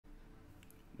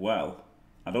Well,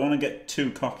 I don't want to get too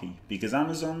cocky because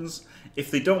Amazons, if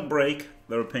they don't break,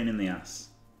 they're a pain in the ass.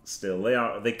 Still, they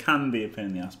are. They can be a pain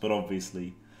in the ass, but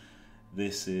obviously,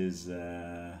 this is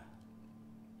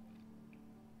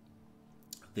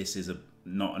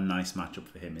not a nice matchup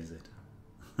for him, is it?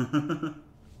 To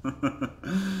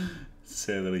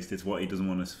say the least, it's what he doesn't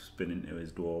want to spin into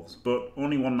his dwarves. But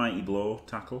only 190 blow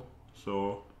tackle,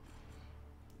 so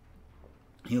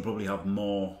he'll probably have a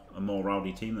more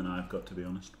rowdy team than I've got, to be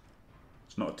honest.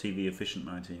 It's not a TV efficient,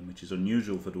 my team, which is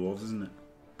unusual for dwarves, isn't it?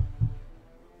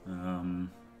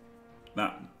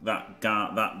 That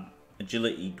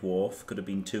agility dwarf could have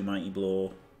been 2 mighty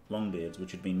blow longbeards,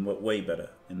 which had been way better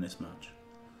in this match.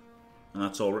 And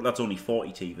that's all. That's only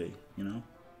 40 TV, you know.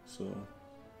 So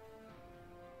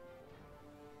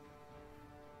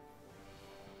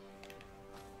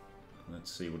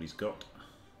let's see what he's got.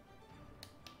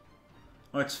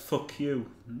 Oh, it's fuck you.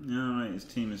 Alright, his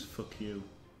team is fuck you.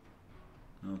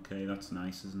 Okay, that's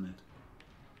nice, isn't it?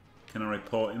 Can I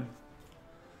report him?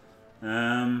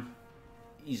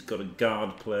 He's got a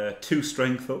guard player, 2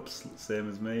 strength ups, same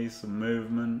as me, some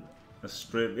movement, a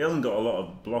strip. He hasn't got a lot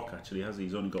of block actually, has he?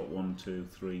 He's only got 1, 2,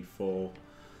 3, 4,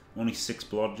 only 6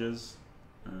 blodgers.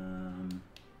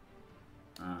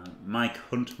 Mike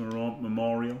Hunt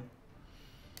Memorial.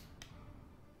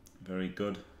 Very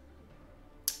good.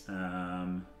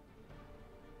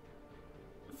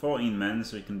 14 men,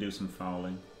 so he can do some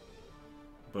fouling.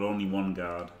 But only 1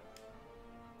 guard.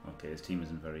 Okay, his team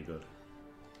isn't very good,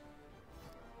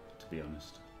 to be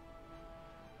honest.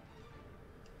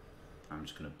 I'm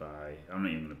just gonna buy... I'm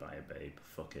not even gonna buy a babe.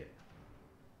 Fuck it.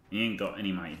 He ain't got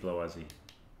any mighty blow, has he? He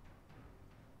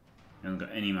hasn't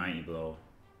got any mighty blow.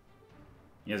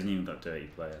 He hasn't even got dirty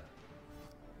player.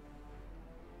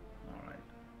 Alright.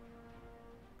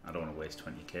 I don't want to waste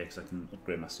 20k because I can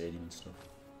upgrade my stadium and stuff.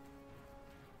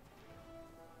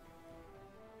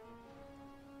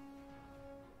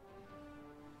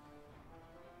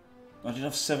 I did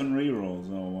have 7 rerolls,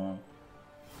 oh wow.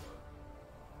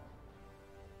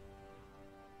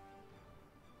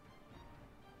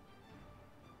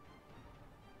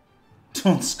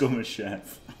 Don't scum a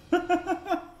chef.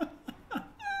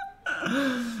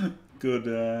 Good,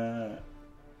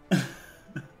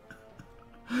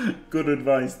 good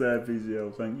advice there,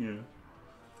 PGL, thank you.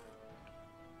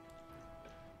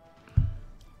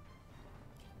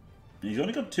 He's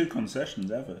only got 2 concessions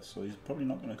ever, so he's probably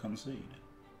not going to concede.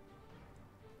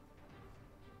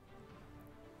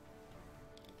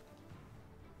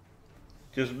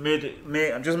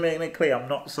 I'm just making it clear I'm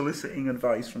not soliciting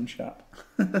advice from chat.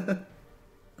 But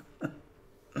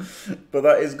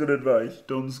that is good advice.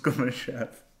 Don't scum a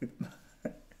chef.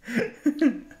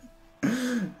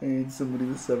 I need somebody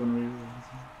with 7 reasons.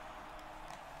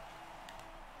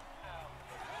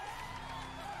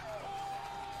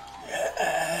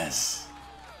 Yes!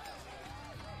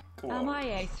 Am I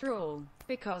a thrall?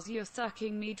 Because you're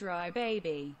sucking me dry,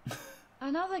 baby.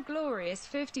 Another glorious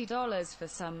 $50 for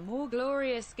some more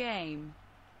glorious game.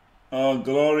 Oh,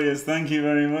 glorious! Thank you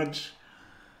very much,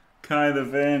 Kai the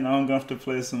Vane. I'm gonna have to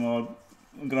play some more.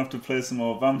 I'm gonna have to play some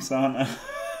more Vamps, aren't I?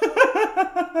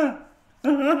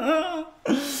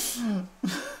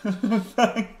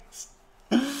 Thanks.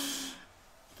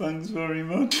 Thanks very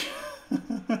much.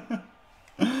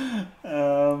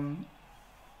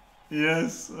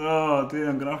 Yes. Oh dear,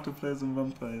 I'm gonna have to play some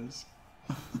vampires.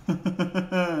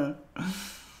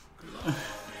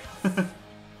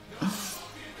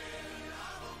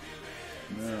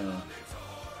 No.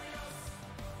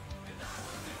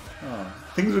 Oh,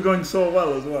 things were going so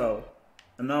well as well,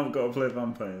 and now I've got to play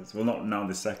vampires. Well, not now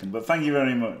this second, but thank you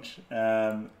very much.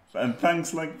 And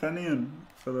thanks, like Penian,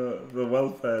 for the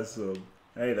welfare sub.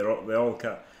 Hey, they all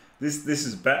cat. This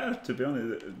is better, to be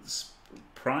honest.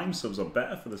 Prime subs are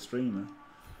better for the streamer.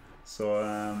 So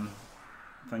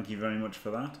thank you very much for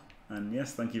that. And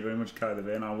yes, thank you very much, Kai the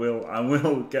Vane. I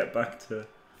will get back to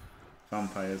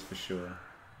vampires for sure.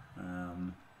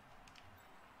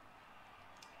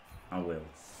 I will.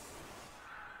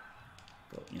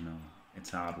 But you know, it's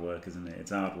hard work, isn't it?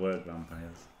 It's hard work,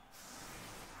 vampires.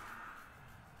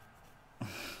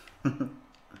 I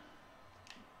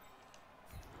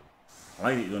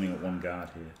like that you've only got 1 guard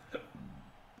here.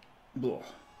 Blah.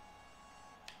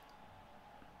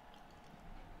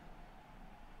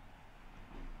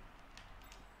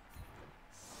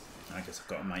 I guess I've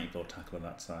got a mighty blow tackle on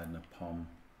that side and a palm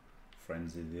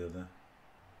frenzy the other.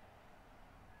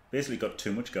 Basically got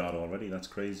too much guard already. That's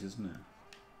crazy, isn't it?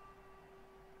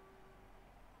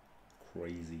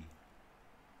 Crazy.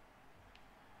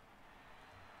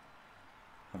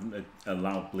 Haven't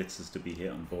allowed blitzers to be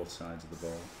hit on both sides of the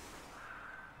ball.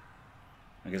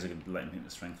 I guess I could let him hit the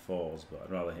strength 4s, but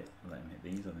I'd rather let him hit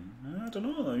these, I think. I don't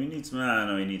know though, he needs,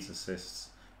 no, he needs assists,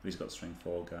 but he's got strength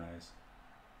 4 guys.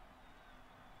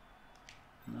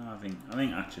 No, I think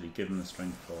actually give him the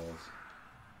strength 4s.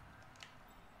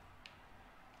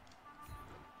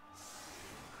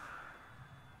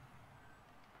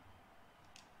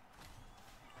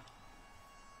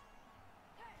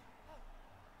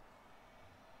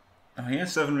 Oh yeah,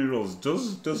 7 rerolls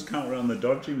does counter on the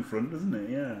dodging front, doesn't it?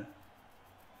 Yeah.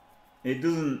 It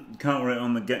doesn't counter it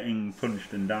on the getting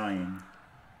punched and dying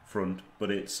front, but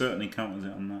it certainly counters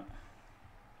it on that.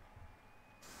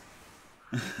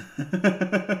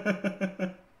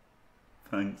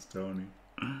 Thanks, Tony.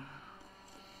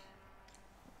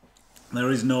 There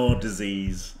is no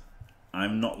disease.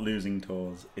 I'm not losing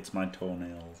toes. It's my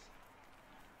toenails.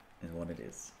 Is what it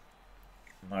is.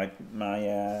 My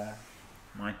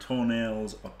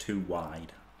toenails are too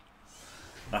wide.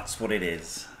 That's what it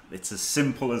is. It's as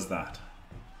simple as that.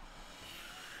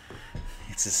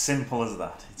 It's as simple as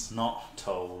that. It's not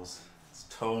toes. It's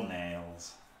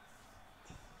toenails.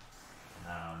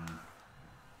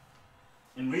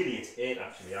 And really it's 8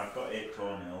 actually. I've got 8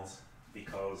 toenails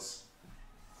because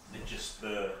they're just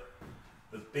the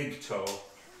big toe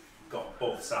got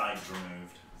both sides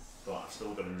removed, but I've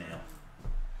still got a nail.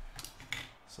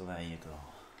 So there you go.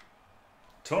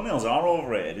 Toenails are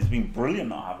overrated. It's been brilliant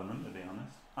not having them, to be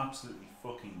honest. Absolutely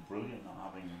fucking brilliant not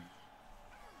having them.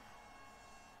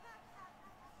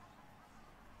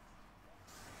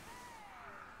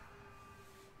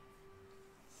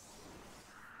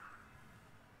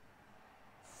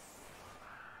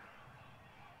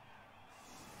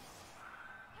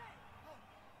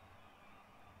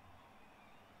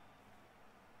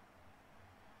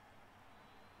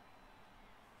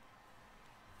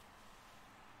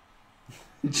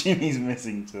 Jimmy's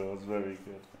missing toes, very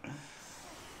good.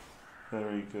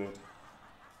 Very good.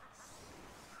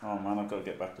 Oh man, I've got to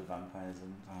get back to vampires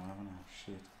and haven't I?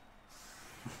 Shit.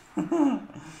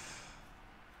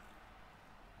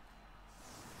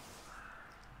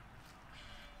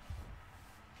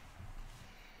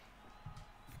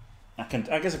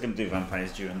 I guess I can do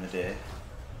vampires during the day.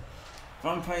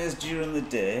 Vampires during the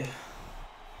day,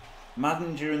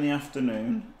 Madden during the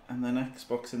afternoon, and then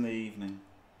Xbox in the evening.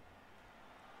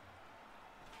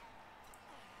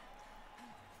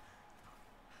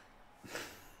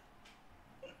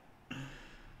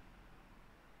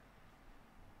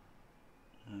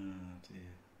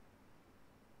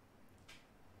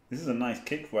 This is a nice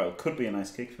kick. Well, it could be a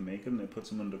nice kick for me, couldn't it? Puts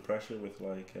him under pressure with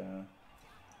like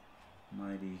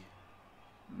mighty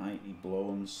blow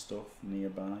and stuff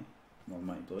nearby. Well,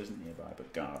 mighty blow isn't nearby,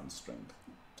 but guard and strength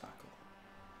tackle,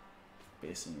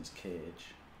 basing his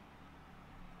cage.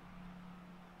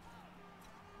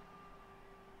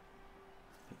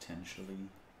 Potentially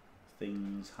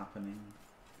things happening.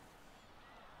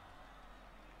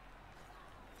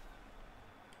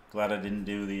 Glad I didn't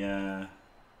do the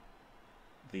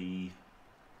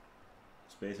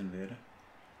Space Invader.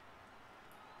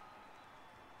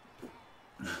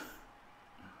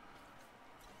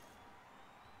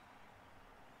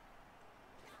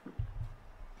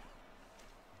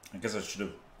 I guess I should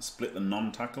have split the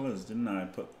non-tacklers, didn't I? I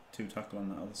put 2 tackle on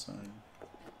the other side.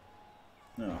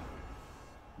 No.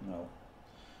 Well,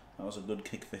 that was a good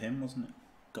kick for him, wasn't it?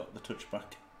 Got the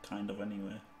touchback, kind of,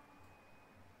 anyway.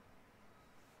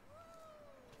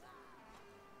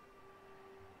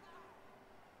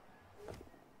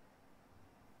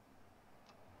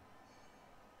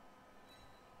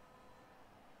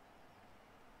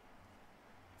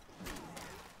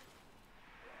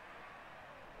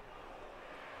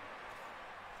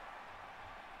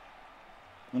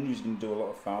 I wonder if he's going to do a lot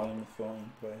of fouling with 14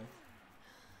 players.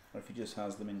 Or if he just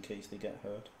has them in case they get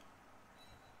hurt.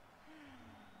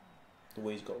 The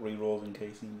way he's got rerolls in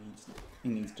case he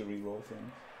needs to reroll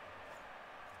things.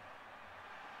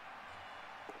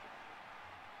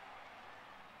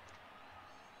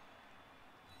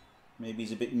 Maybe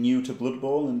he's a bit new to Blood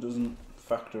Bowl and doesn't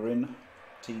factor in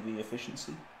TV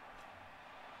efficiency.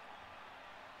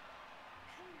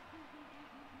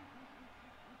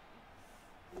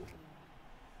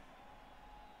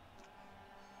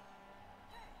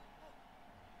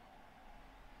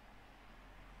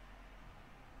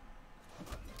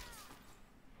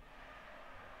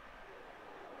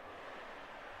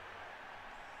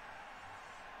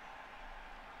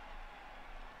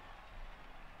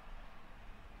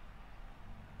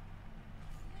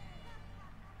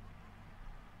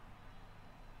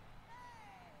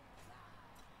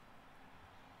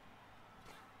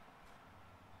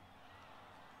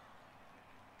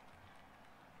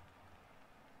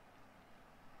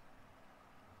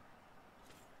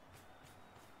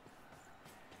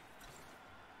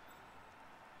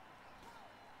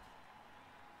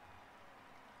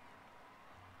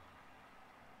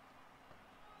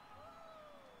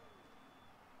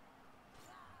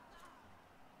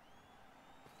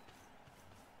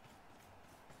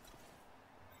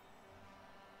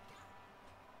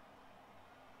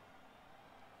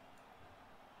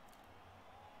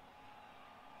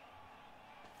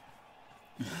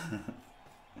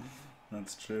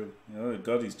 That's true. Oh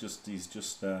God, he's just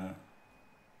okay,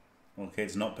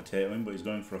 it's not potatoing, but he's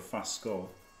going for a fast score.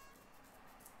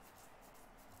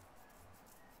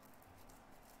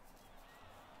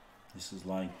 This is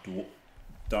like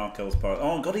Dark Elves Power.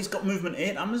 Oh God, he's got movement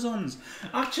 8 Amazons.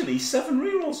 Actually, 7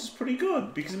 rerolls is pretty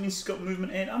good because it means he's got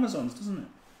movement 8 Amazons, doesn't it?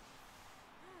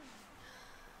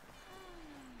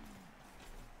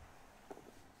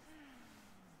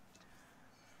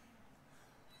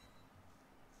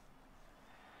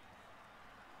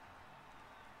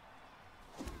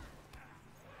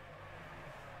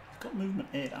 He's got movement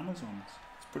 8 Amazons.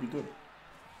 It's pretty good.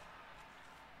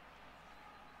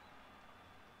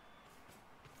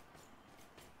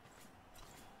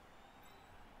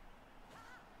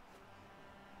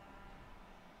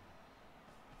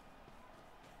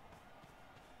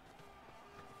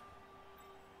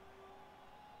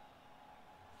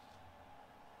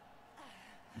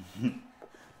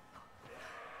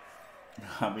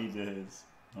 Happy days.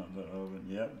 Not that over.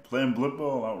 Yep, playing Blood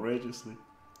Bowl outrageously.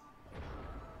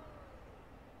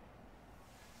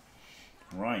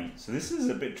 Right, so this is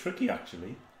a bit tricky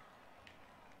actually,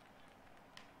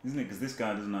 isn't it? Because this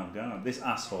guy doesn't have guard. This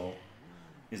asshole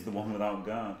is the one without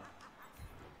guard.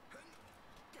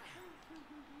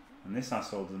 And this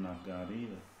asshole doesn't have guard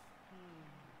either.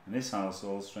 And this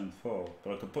asshole's strength 4.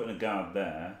 But I could put in a guard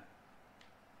there.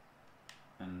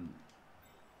 And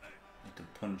I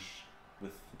could punch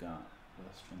with the guard.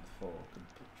 With a strength 4, I could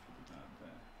punch with the guard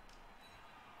there.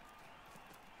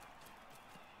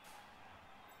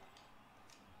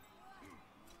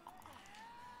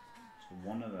 So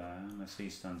one of there, unless he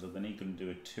stands up, then he can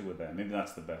do a 2 of there. Maybe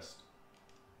that's the best.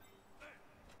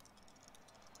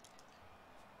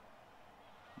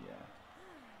 Yeah.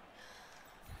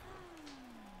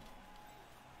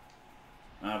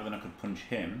 But then I could punch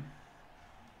him.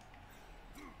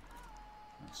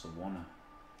 That's a 1er.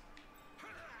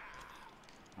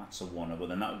 That's a 1er, but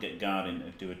then that would get guard in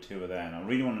to do a 2 of there. And I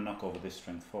really want to knock over this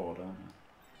strength 4, don't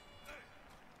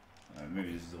I?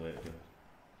 Maybe this is the way to do it.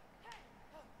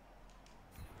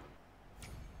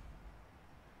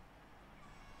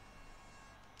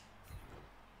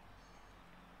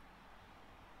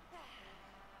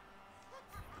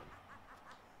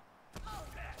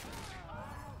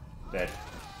 Dead.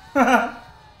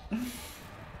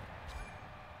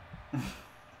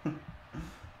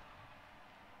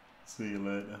 See you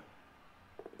later.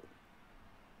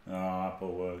 Oh,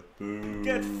 apple work. Boo.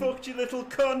 Get fucked, you little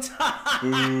cunt!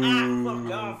 Boo.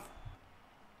 Fuck off!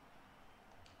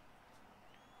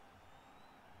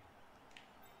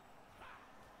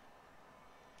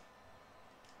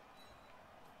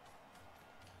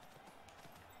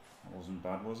 That wasn't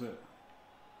bad, was it?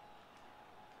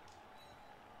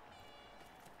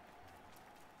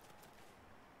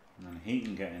 And then he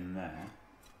can get in there.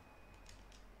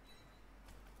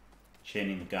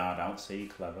 Chaining the guard out, see,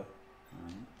 clever.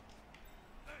 Right.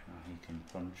 Now he can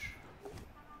punch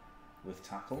with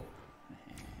tackle.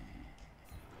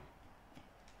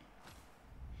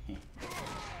 And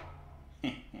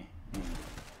he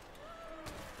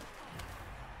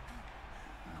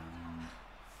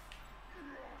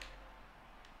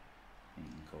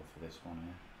can go for this one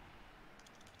here.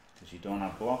 Because you don't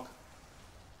have block.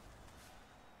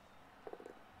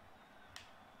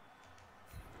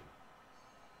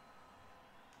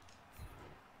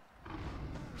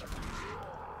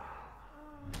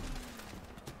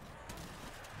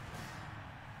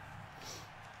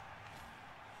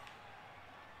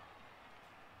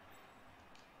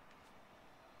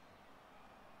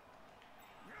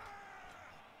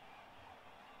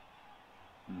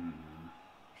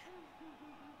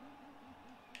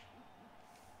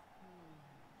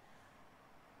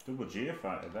 Double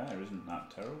Geofighter there isn't that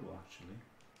terrible actually.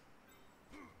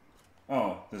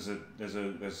 Oh,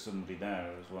 there's somebody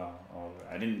there as well. Oh,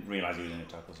 I didn't realise he was in a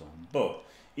tackle zone. But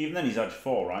even then he's edge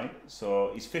 4, right?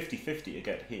 So he's 50-50 to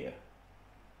get here.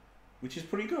 Which is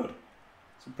pretty good.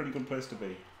 It's a pretty good place to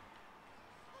be.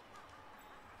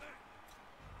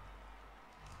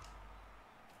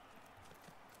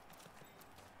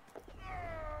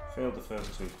 Failed the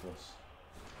first 2 plus.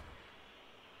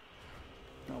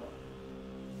 Oh well.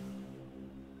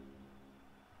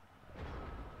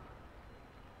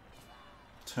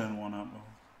 Turn 1 up.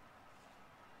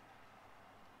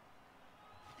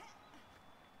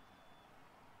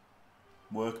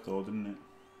 Worked though, didn't it?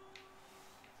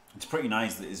 It's pretty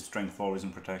nice that his strength 4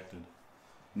 isn't protected.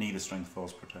 Neither strength 4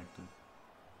 is protected.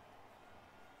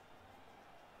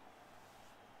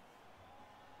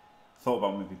 Thought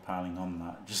about maybe piling on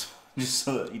that, just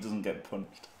so that he doesn't get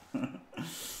punched. But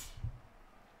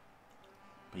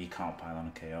you can't pile on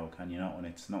a KO, can you? Not when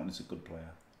it's a good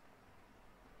player.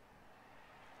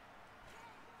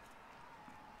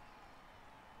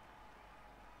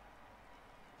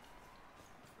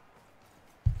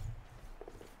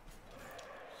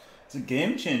 It's a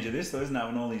game changer, this though, isn't it?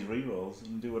 Having all these rerolls, you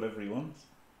can do whatever he wants.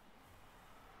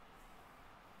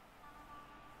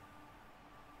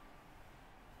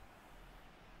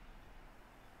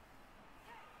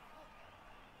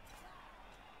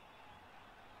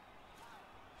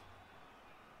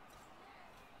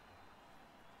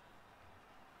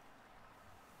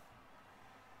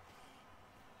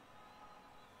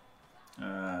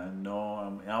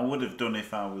 No, I would have done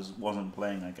if I wasn't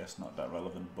playing. I guess not that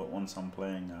relevant. But once I'm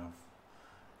playing, I've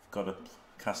got to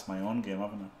cast my own game,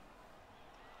 haven't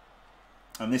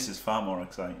I? And this is far more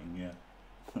exciting.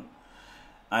 Yeah,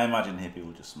 I imagine Hippie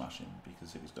will just smash him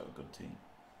because Hippie's got a good team.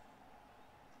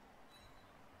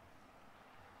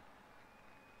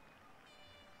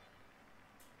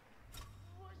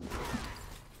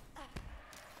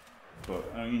 But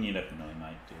I mean, you never know.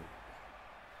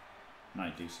 He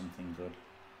might do something good.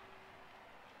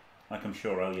 Like, I'm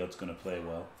sure Elliot's going to play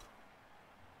well,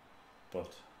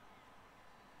 but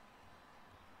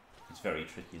it's very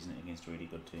tricky, isn't it, against a really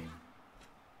good team.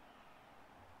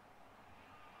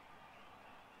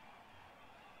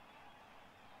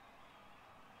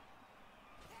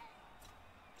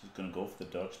 Just going to go for the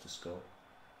dodge to score.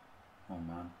 Oh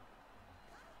man.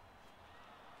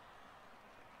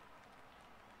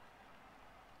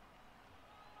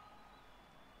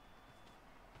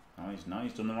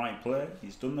 He's done the right play.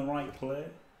 He's done the right play.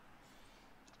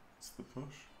 It's the push.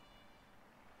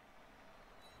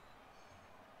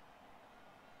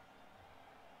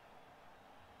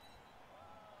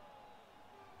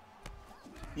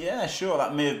 Yeah, sure,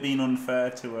 that may have been unfair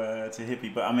to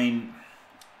Hippie, but I mean,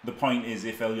 the point is,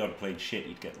 if Elliot played shit,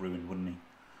 he'd get ruined, wouldn't he?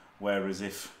 Whereas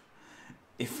if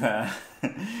do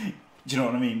you know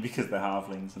what I mean? Because they're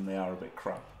halflings and they are a bit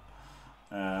crap.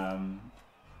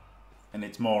 And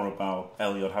it's more about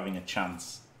Elliot having a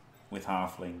chance with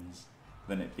halflings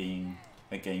than it being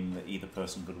a game that either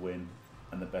person could win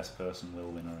and the best person will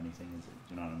win or anything, is it?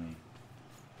 Do you know what I mean?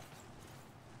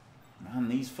 Man,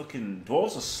 these fucking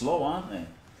dwarves are slow, aren't they?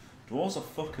 Dwarves are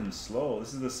fucking slow.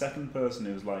 This is the second person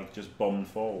who's like just bombed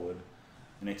forward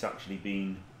and it's actually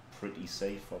been pretty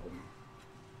safe for them.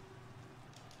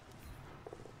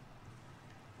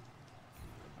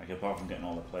 Like, apart from getting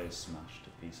all the players smashed to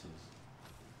pieces.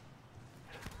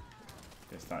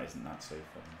 Guess that isn't that safe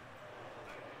for them.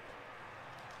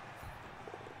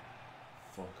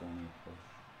 Fuck, only a push.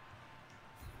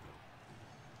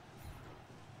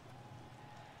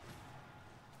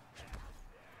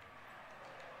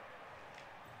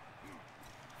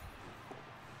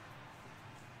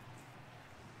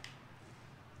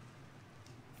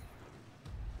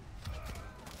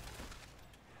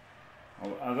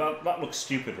 Oh, that looks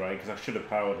stupid, right? Because I should have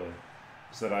powered her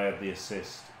so that I had the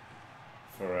assist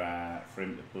for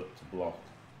him to block.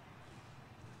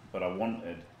 But I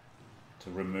wanted to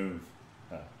remove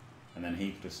her, and then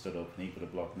he could have stood up and he could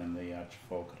have blocked, and then the arch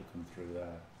 4 could have come through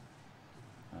there.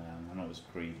 I know it was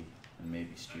greedy and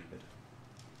maybe stupid,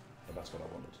 but that's what I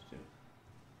wanted to do.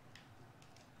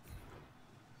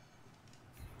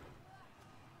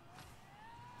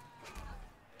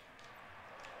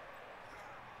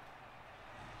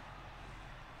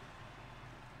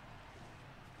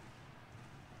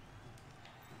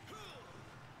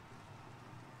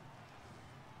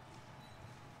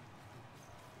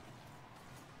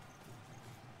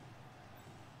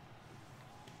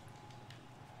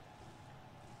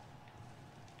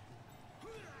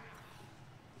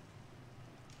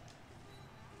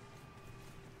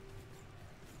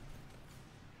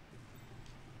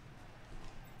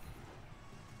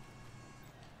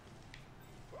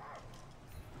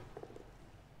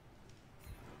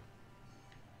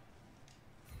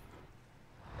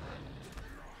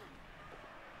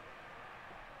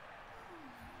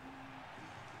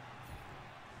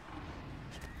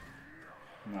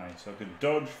 Right, so I could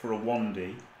dodge for a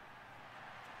 1D,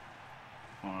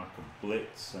 or I could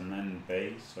blitz and then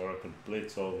base, or I could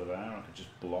blitz over there, I could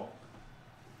just block.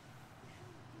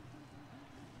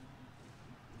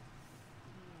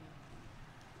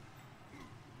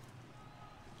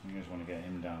 So you just want to get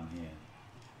him down here.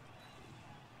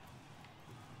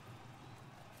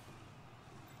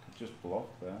 Could just block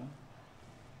there.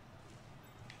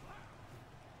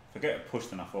 If I get a push,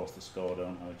 then I force the score,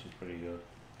 don't I, which is pretty good.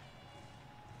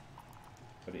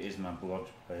 But it is my blodge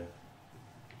player.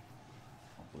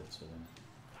 I'll blitz with him.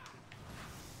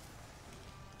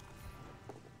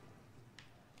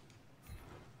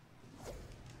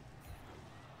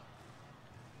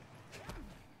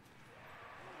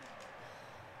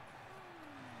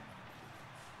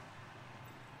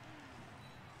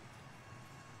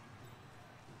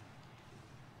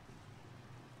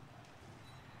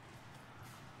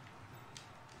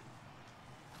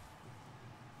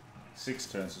 6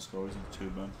 turns to score isn't too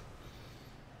bad.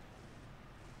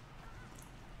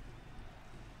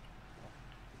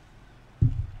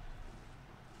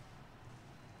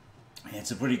 Yeah,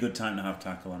 it's a pretty good time to have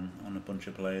tackle on a bunch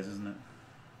of players, isn't it?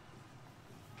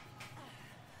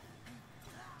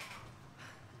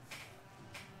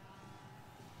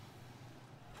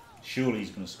 Surely he's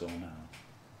going to score now.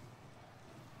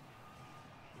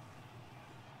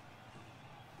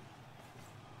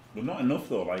 But not enough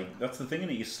though. Like that's the thing,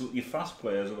 isn't it? Your fast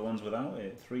players are the ones without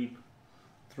it. Three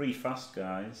fast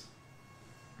guys,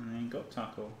 and he ain't got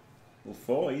tackle. Well,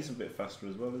 4. He's a bit faster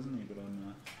as well, isn't he? But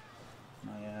on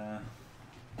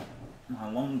my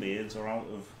long beards are out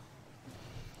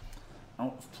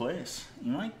of place.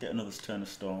 You might get another turn of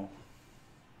stall.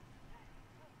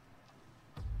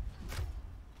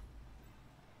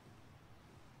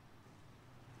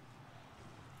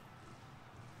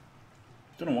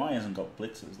 Don't know why he hasn't got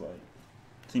blitzers. Like,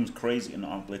 seems crazy to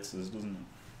not have blitzers, doesn't it?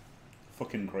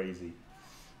 Fucking crazy.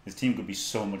 His team could be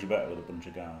so much better with a bunch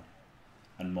of guard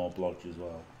and more blodge as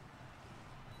well.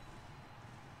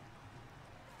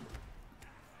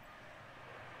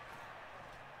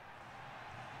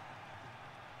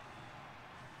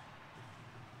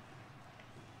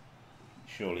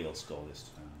 Surely he'll score this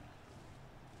time.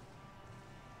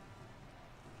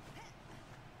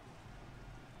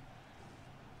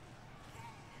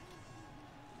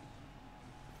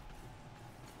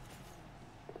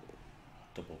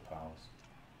 Double powers.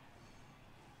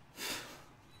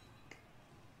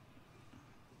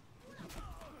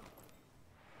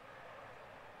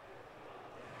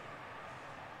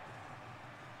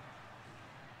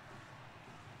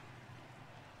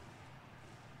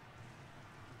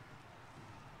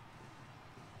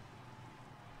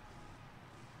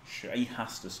 Sure, he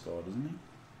has to score, doesn't he?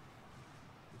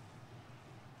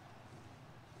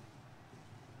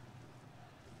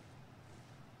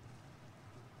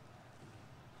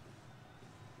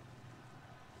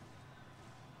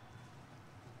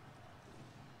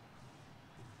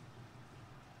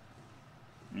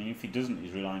 I mean, if he doesn't,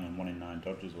 he's relying on 1 in 9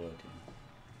 dodges working,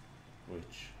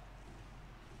 which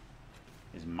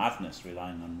is madness,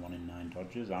 relying on 1 in 9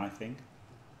 dodges, I think.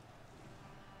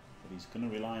 But he's going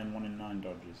to rely on 1 in 9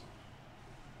 dodges.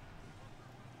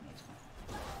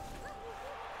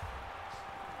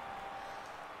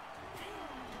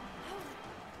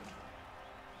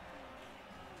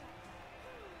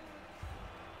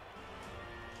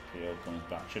 Kyo comes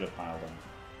back, should have piled him.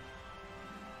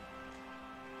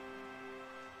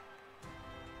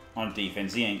 On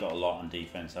defense, he ain't got a lot on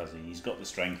defense, has he? He's got the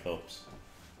strength ups,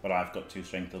 but I've got 2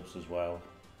 strength ups as well.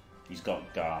 He's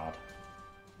got guard,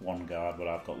 1 guard, but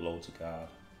I've got loads of guard,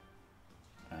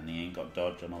 and he ain't got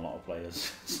dodge on a lot of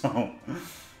players. So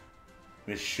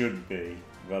this should be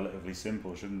relatively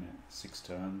simple, shouldn't it? 6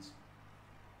 turns,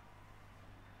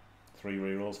 3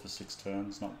 rerolls for 6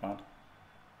 turns, not bad.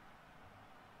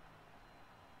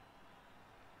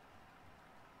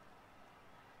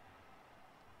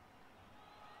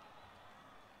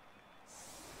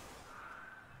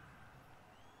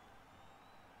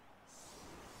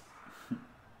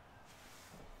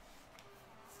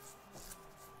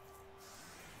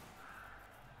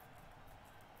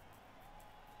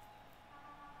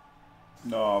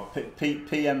 No,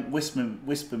 PM,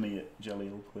 whisper me at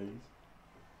Jaleel, please.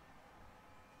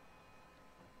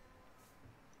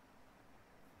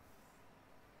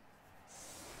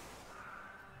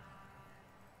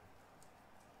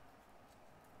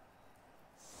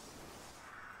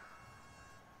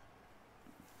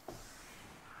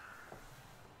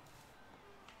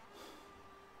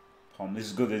 Pom, this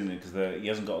is good, isn't it? Because he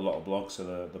hasn't got a lot of blocks,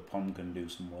 so the Pom can do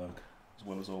some work as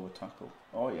well as over tackle.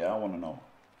 Oh yeah, I want to know.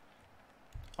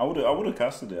 I would have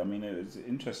casted it. I mean, it was an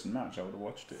interesting match. I would have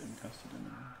watched it and casted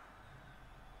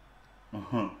it.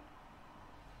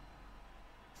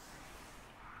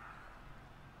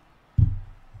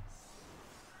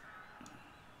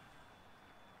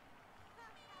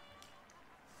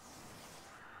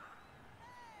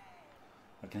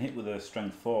 I can hit with a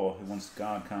strength 4 who wants to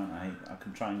guard, can't I? I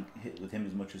can try and hit with him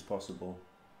as much as possible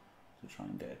to try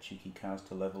and get a cheeky Kaz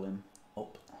to level him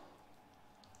up.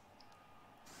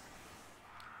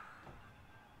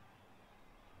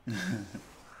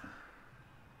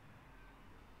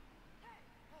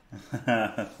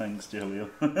 Thanks, Julio.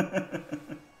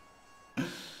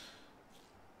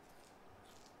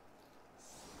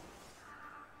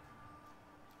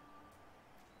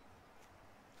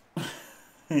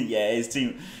 Yeah, his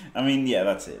team. I mean, yeah,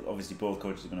 that's it. Obviously, both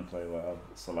coaches are going to play well.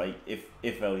 So, like,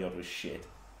 if Elliot was shit,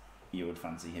 you would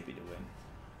fancy Hippie to win,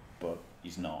 but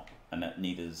he's not, and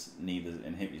neither's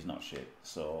and Hippie's not shit.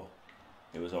 So,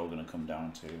 it was all going to come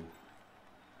down to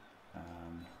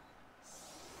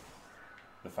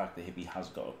the fact that Hippie has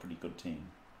got a pretty good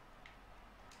team.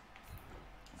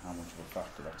 How much of a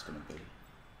factor that's going to be.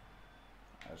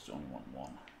 I just only want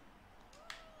one.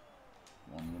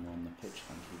 One winner on the pitch,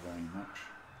 thank you very much.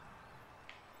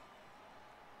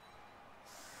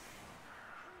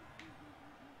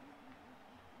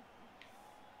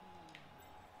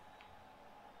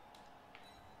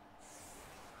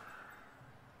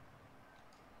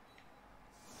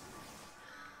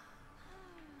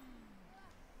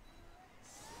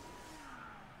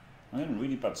 I'm getting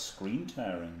really bad screen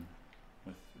tearing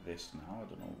with this now, I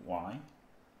don't know why.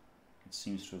 It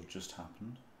seems to have just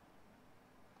happened.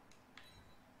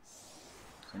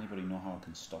 Does anybody know how I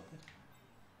can stop it?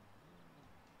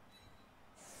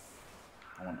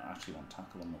 I actually want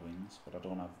tackle on the wings, but I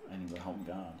don't have anywhere out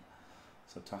guard.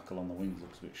 So tackle on the wings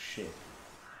looks a bit shit.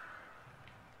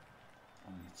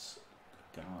 And it's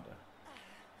guarder.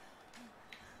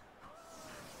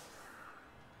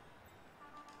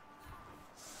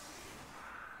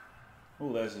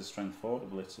 Oh, there's a strength 4 to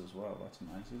blitz as well. That's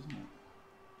nice, isn't it?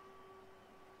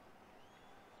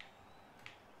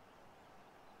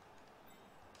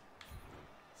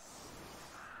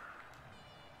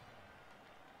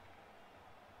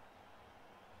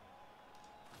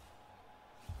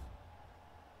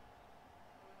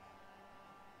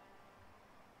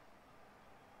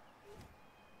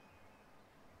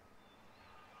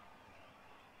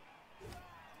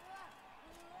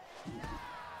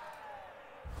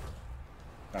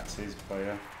 That's his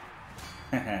player.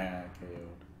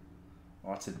 KO'd.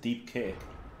 Oh, that's a deep kick.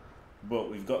 But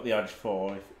we've got the edge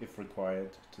 4 if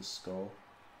required to score.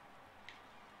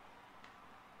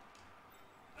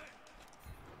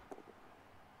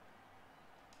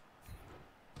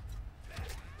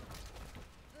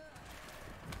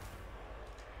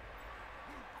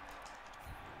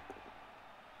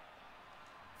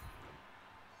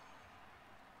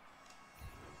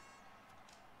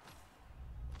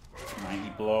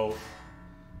 Blow,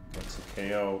 gets a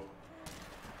KO,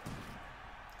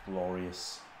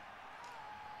 glorious.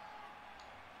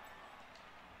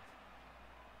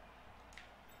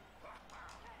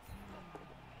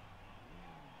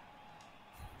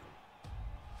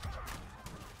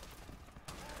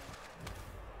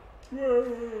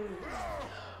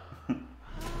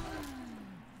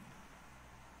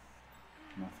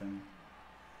 Nothing.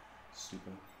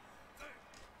 Super.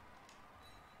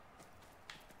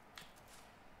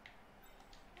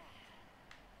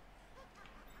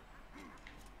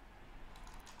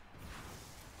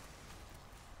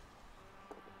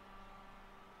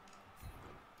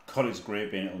 God, it's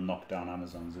great being able to knock down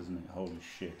Amazons, isn't it? Holy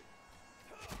shit.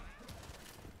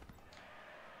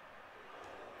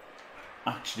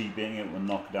 Actually being able to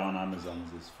knock down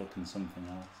Amazons is fucking something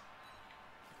else.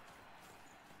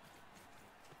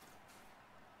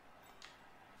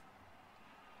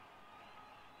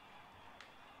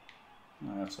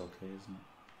 No, that's okay, isn't it?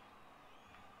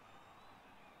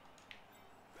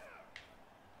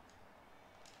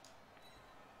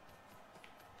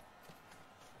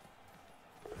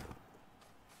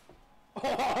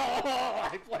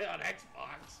 I play on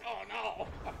Xbox. Oh no.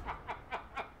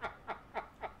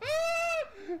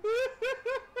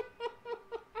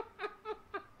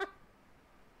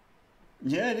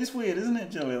 Yeah, it is weird, isn't it,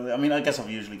 Joey? I mean, I guess I've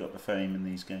usually got the fame in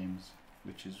these games,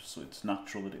 which is, so it's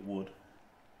natural that it would.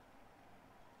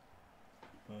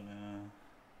 But,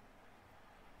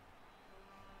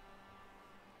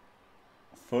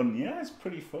 fun, yeah, it's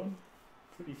pretty fun.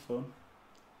 Pretty fun.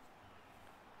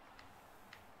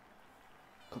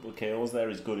 A couple of KOs there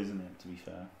is good, isn't it, to be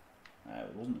fair?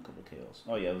 It wasn't a couple of KOs.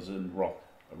 Oh yeah, it was a rock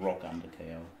and a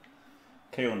KO.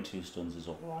 KO and 2 stuns is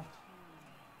alright.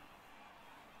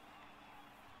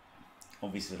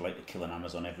 Obviously I'd like to kill an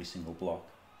Amazon every single block,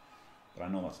 but I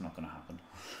know that's not going to happen.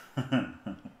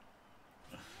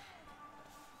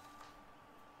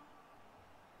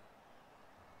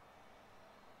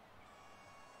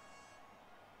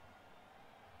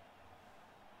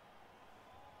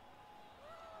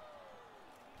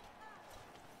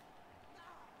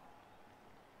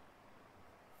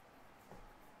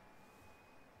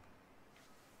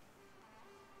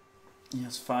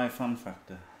 Yes, 5 fun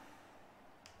factor.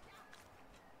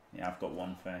 Yeah, I've got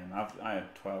 1 fame. I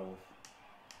had 12.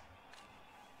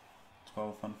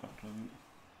 12 fun factor,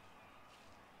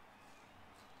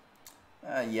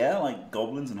 I think. Yeah, like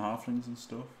goblins and halflings and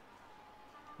stuff.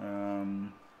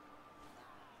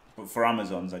 But for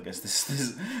Amazons, I guess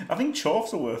this I think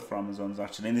Chorfs are worth for Amazons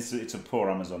actually. And it's a poor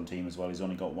Amazon team as well. He's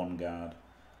only got 1 guard.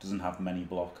 Doesn't have many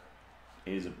block.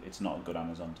 It's not a good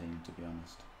Amazon team, to be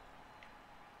honest.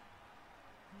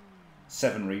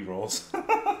 7 rerolls.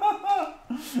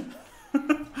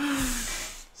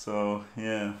 So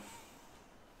yeah.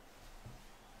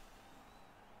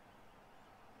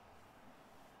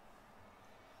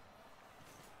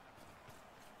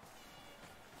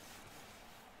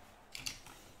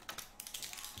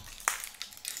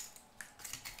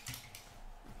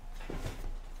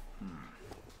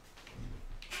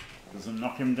 Doesn't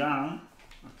knock him down.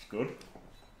 That's good.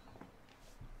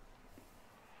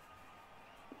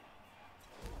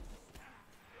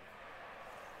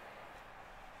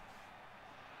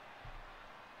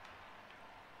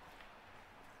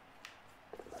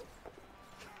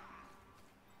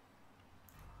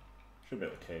 Should be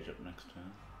able to cage up next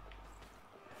turn.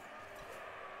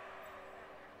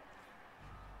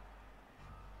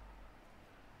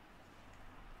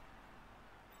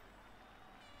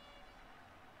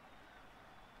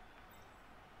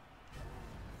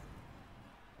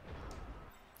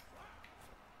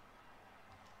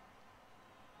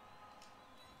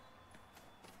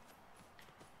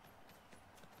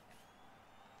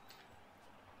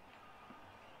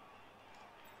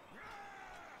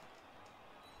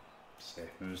 Safe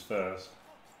moves first.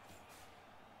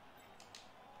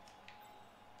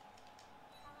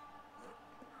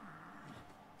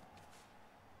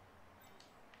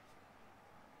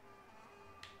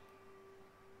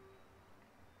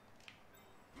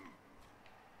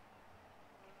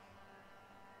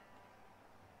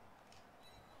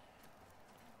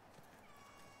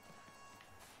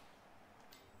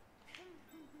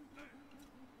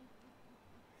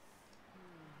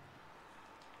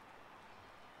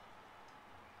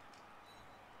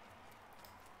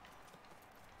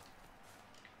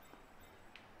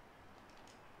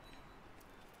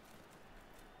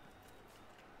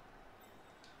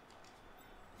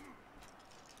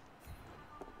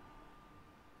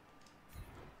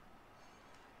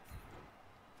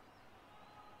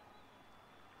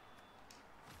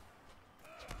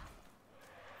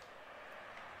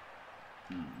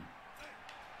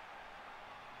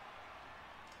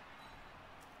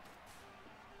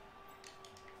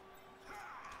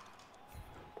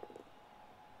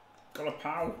 Got a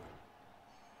pow.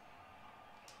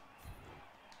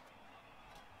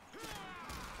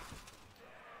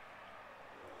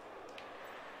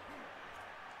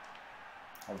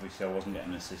 Obviously I wasn't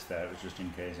getting an assist there, it was just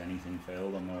in case anything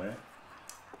failed on the way.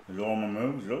 There's all my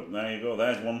moves. Oh, there you go,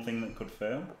 there's one thing that could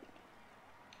fail.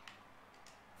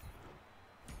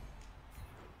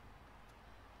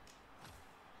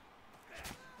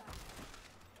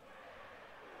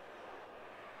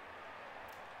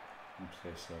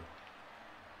 Okay, so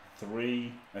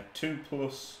 2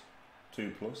 plus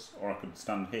 2 plus, or I could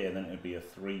stand here, then it would be a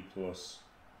 3 plus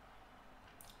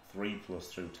 3 plus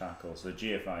through tackle. So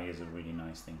GFI is a really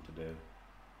nice thing to do.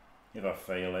 If I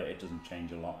fail it, it doesn't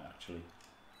change a lot actually.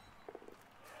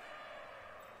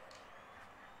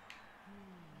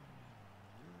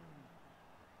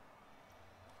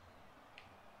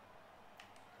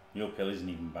 The uphill isn't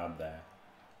even bad there.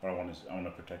 What I want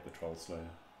to protect the Troll Slayer.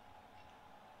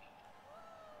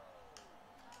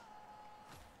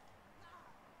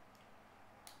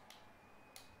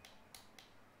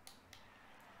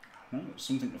 No,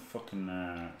 something to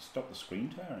fucking stop the screen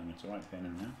tearing. It's a right pain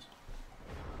in the ass.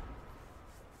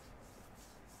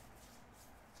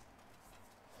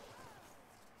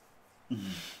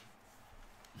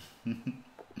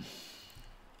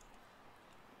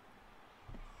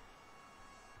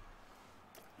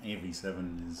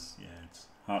 7 is, yeah, it's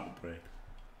hard to break.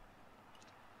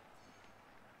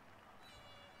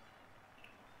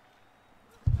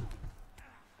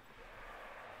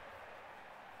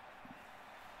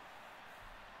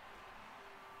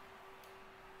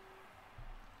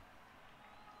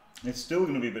 It's still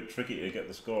going to be a bit tricky to get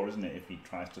the score, isn't it, if he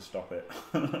tries to stop it.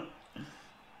 I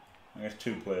guess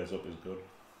 2 players up is good.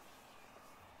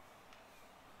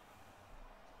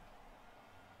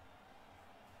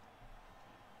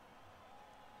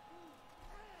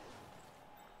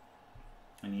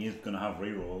 And he is going to have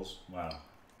rerolls. Wow.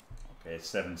 Okay,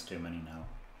 7's too many now.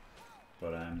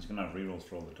 But he's going to have rerolls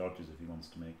for all the dodges if he wants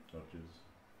to make dodges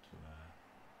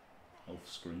to off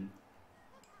screen.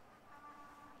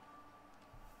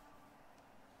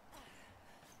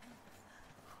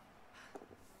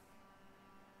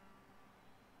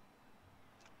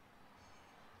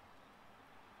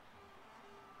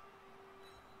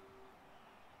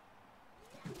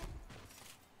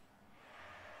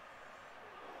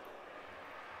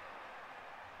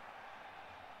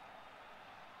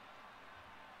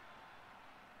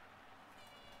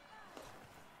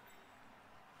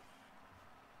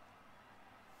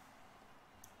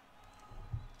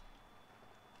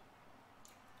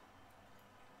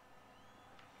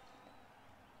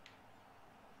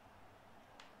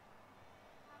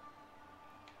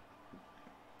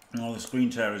 Oh, the screen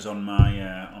tear is on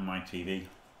my TV.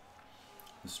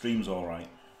 The stream's all right,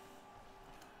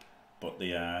 but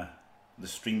the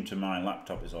stream to my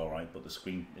laptop is all right, but it's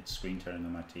screen tearing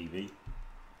on my TV.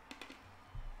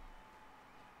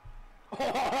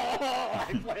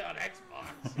 I play on Xbox.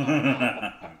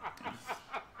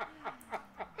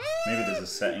 Maybe there's a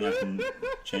setting I can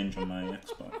change on my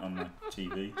Xbox on my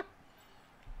TV.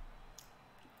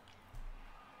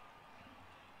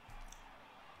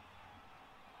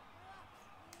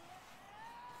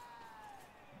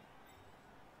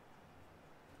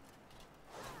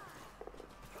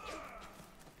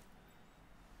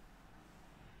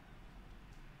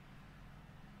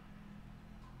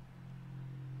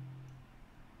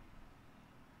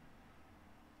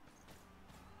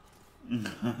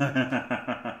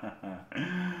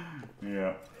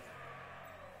 Yeah,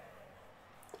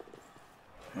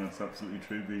 that's absolutely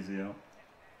true, BZL.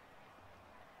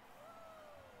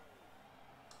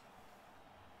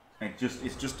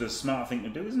 It's just a smart thing to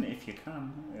do, isn't it? If you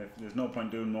can, there's no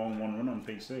point doing more than one run on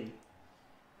PC.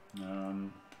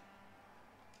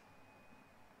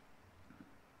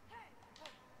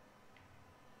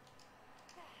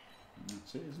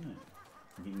 That's it, isn't it?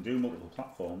 If you can do multiple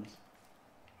platforms,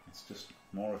 it's just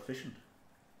more efficient.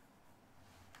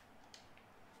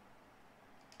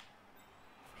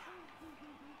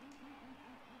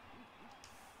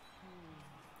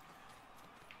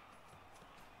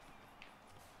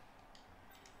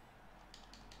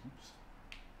 Oops.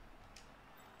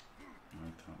 No, I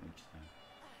can't reach there.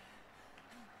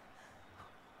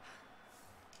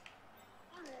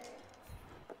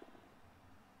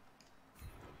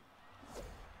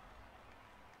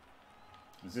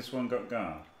 Has this one got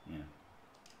guard? Yeah.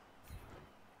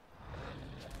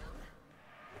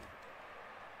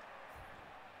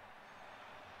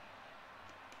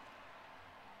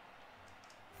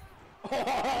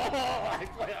 I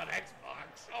play on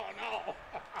Xbox. Oh no.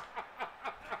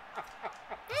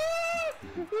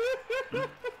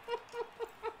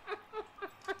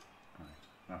 Right,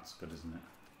 that's good, isn't it?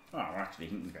 Oh, actually,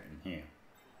 he can get in here.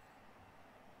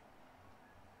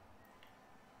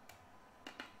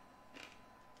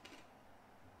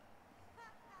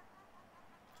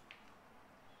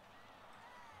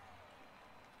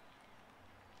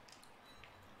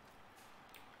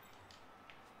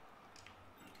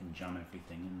 Can jam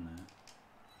everything in there.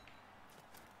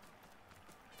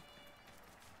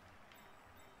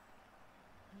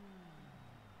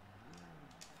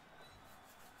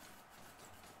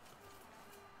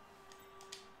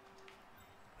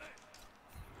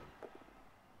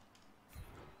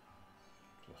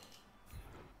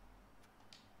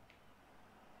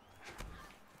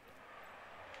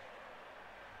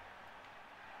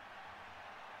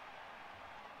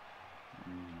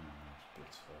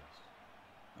 Splits first.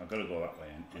 I've got to go that way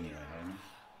anyway, haven't I?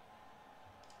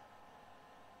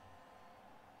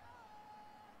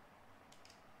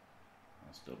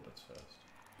 I'll still blitz first.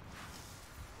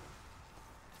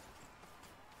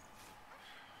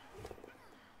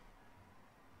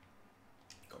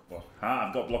 Got block. Ah,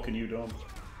 I've got blocking you, Dom.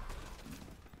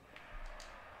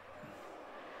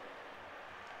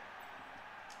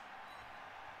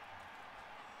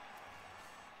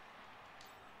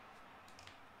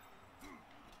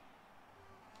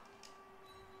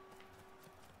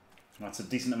 That's a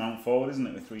decent amount forward, isn't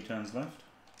it, with 3 turns left?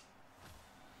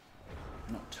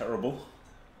 Not terrible.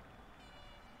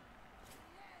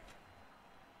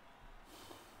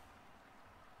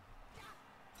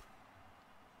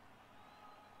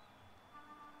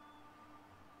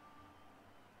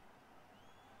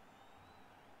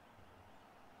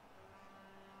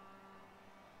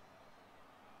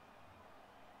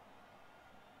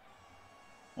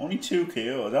 Only 2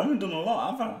 KOs. I haven't done a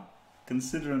lot, have I?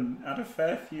 Considering I had a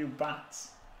fair few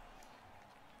bats.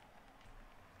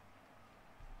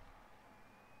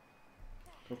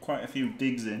 Got quite a few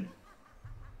digs in.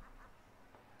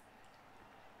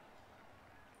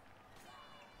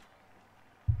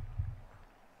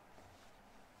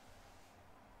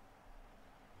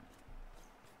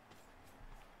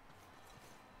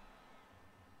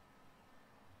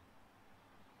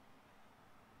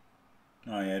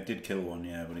 Oh yeah, I did kill one,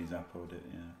 yeah, but he's uploaded it,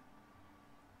 yeah.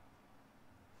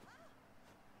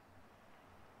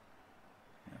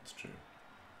 Yeah, that's true.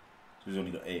 So he's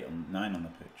only got 9 on the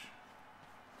pitch.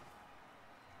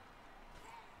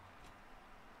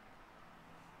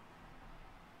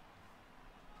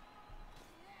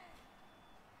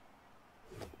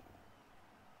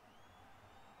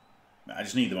 I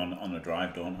just need them on a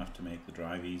drive, don't have to make the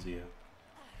drive easier.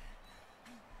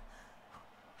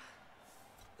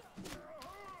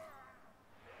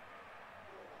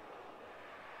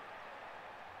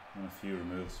 A few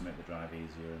removes to make the drive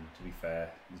easier, and to be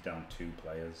fair, he's down 2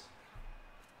 players.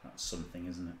 That's something,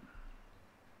 isn't it?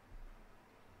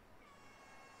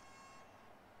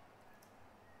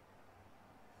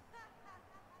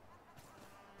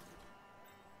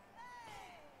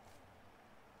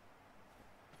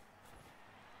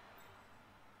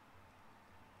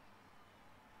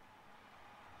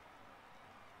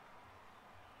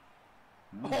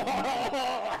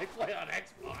 Oh, I play on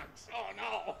Xbox. Oh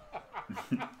no.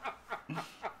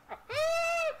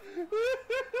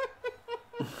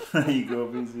 There you go,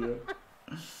 Vizio.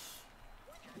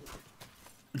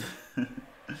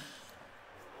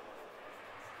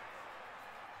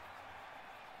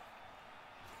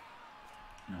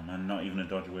 No man, not even a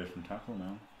dodge away from tackle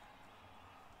now.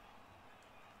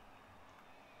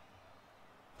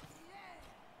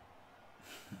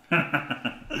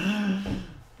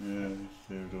 Yeah,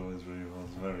 saved all his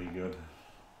rerolls. Very good.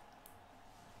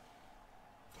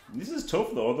 This is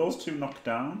tough though. Those 2 knocked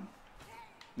down.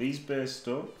 These based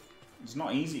up. It's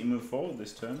not easy to move forward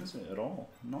this turn, is it? At all.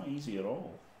 Not easy at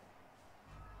all.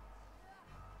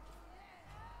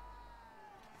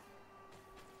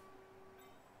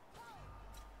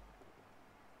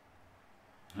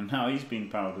 And now he's being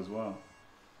powered as well.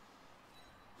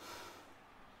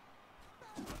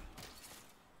 No,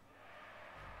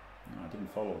 I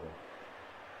didn't follow though.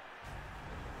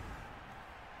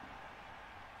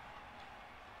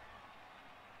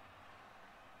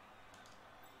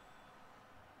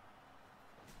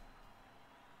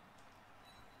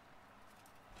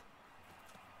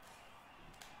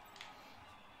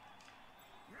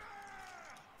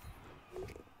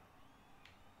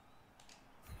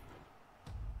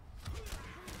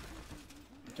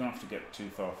 Don't have to get too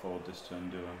far forward this turn,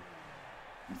 do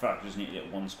I? In fact, I just need to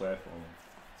get 1 square forward.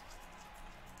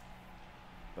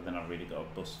 But then I've really got to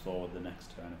bust forward the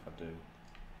next turn if I do.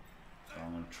 So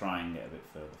I'm going to try and get a bit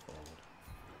further forward.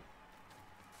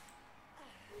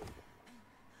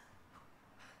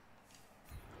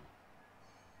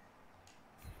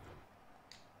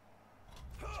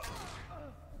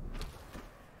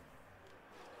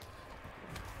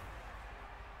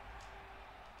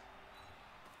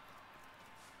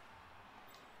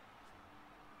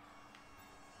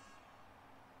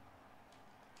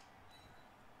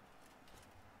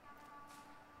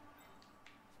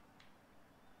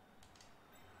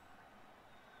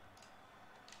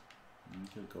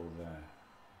 He'll go there.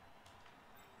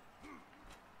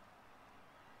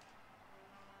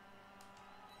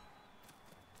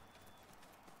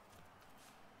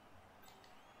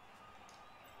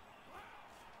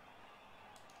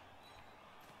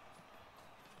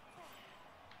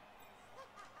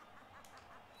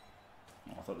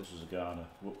 Oh, I thought this was a Garda.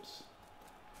 Whoops.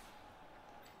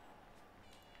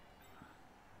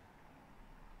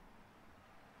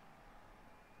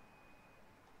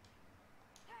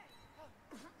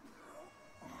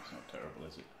 Terrible,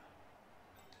 is it?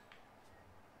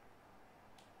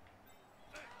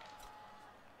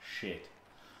 Shit.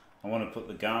 I want to put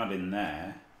the guard in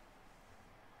there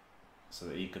so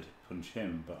that he could punch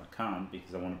him, but I can't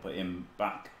because I want to put him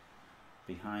back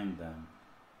behind them.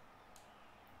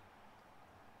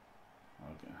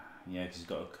 Okay. Yeah, because he's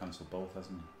got to cancel both,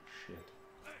 hasn't he? Shit.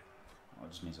 Oh,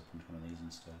 it just means I punch one of these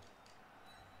instead.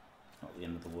 Not the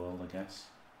end of the world, I guess.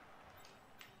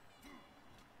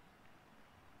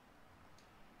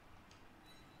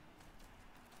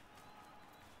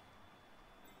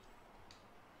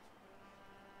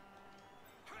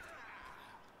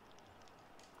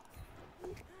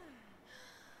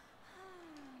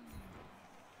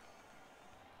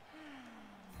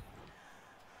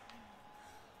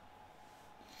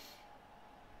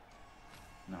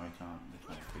 No, we can't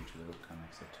reach the hook, can I?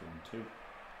 Except 2 on 2.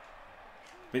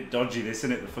 Bit dodgy this,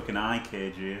 isn't it? The fucking eye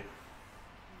cage here.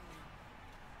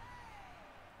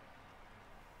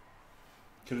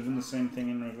 Could have done the same thing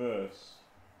in reverse.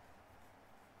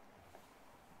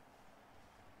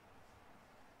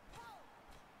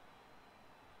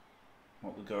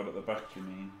 What, the guard at the back, you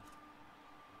mean?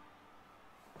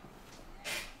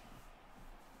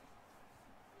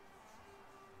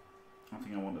 I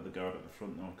think I wanted the guard at the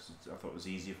front though, because I thought it was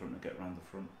easier for him to get around the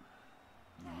front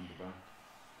and around the back.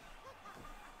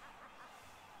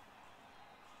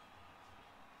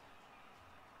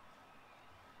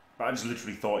 But I just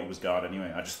literally thought he was guard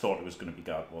anyway. I just thought it was going to be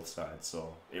guard both sides,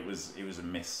 so it was a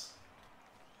miss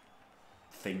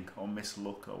think or miss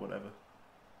look or whatever.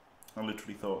 I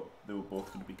literally thought they were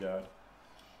both going to be guard.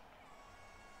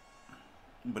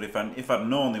 But if I'd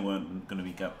known they weren't going to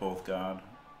be both guard,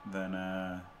 then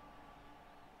I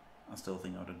still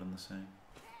think I would have done the same.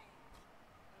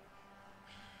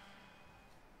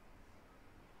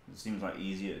 It seems like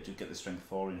easier to just get the strength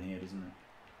 4 in here, doesn't it?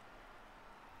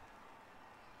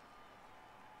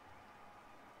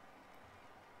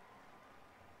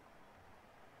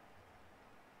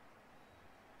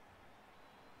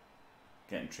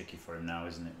 Getting tricky for him now,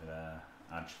 isn't it, with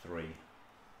Edge 3.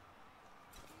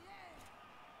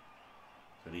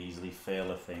 Could easily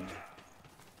fail a thing.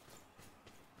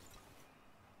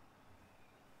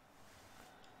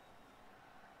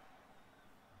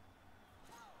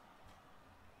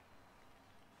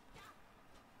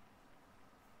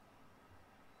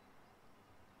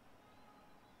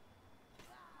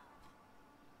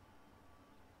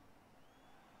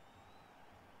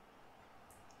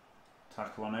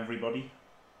 Tackle on everybody.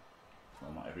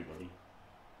 Well, not everybody.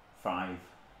 5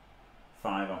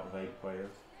 out of 8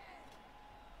 players.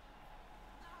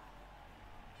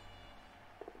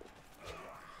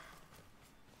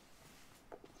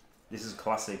 This is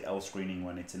classic L screening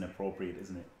when it's inappropriate,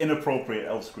 isn't it? Inappropriate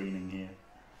L screening here.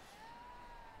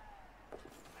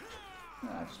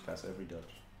 Ah, just pass every dodge.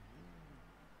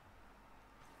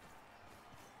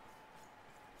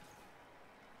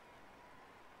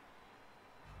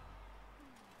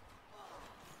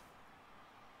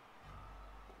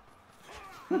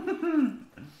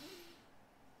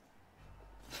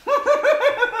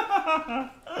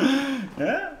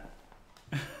 Yeah.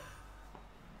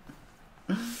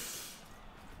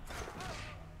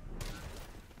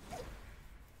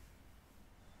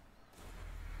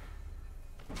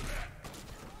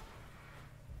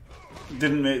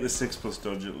 Didn't make the 6+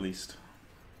 dodge at least.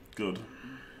 Good.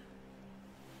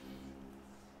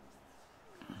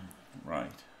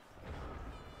 Right.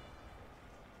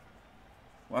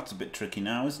 Well, that's a bit tricky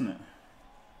now, isn't it?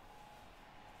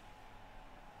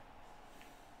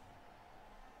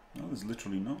 No, there's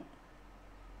literally not.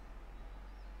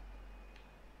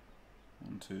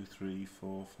 1, 2, 3,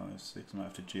 4, 5, 6. I might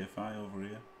have to GFI over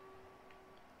here.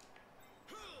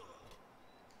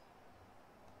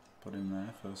 Put him there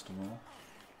first of all.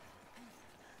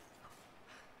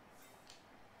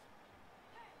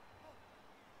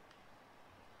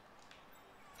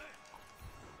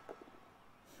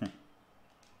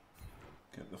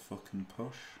 Get the fucking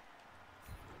push.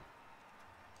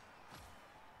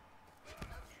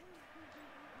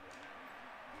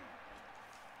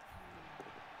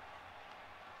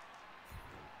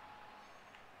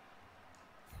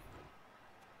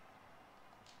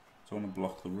 Don't want to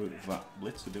block the route of that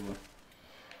blitzer, do we?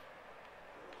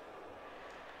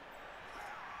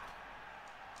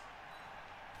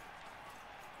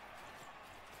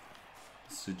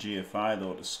 It's a GFI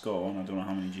though to score, and I don't know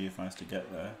how many GFIs to get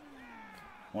there.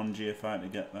 1 GFI to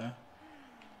get there.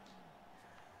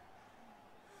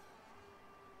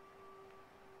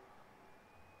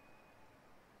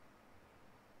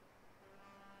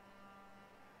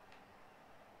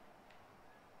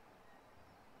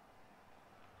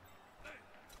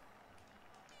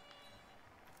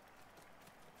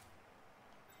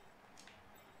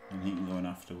 And he can go in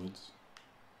afterwards.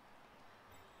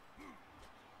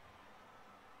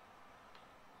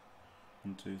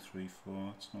 One, two, three,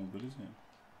 four. It's no good, is it?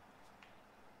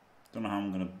 Don't know how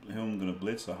who I'm gonna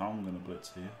blitz or how I'm gonna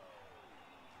blitz here.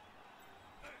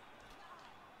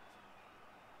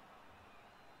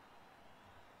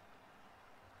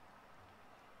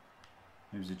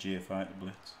 Maybe it's a GFI to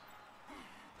blitz.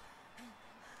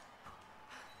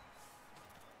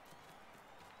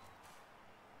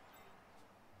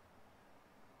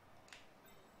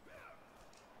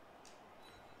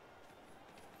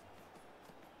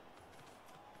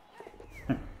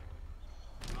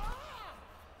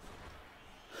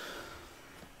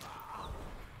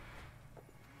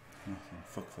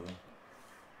 Fuck for them.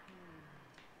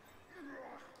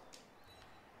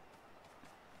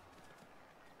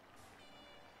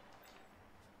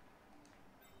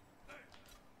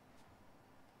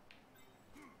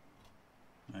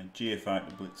 GFI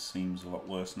to blitz seems a lot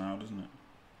worse now, doesn't it?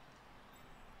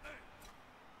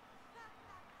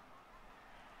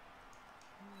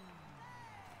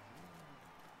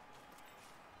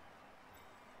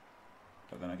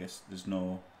 But then I guess there's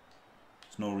no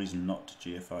reason not to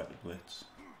GFI to blitz.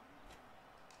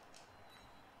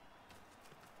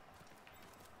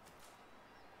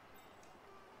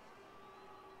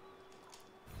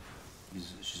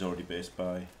 She's already based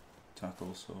by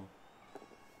tackle, so.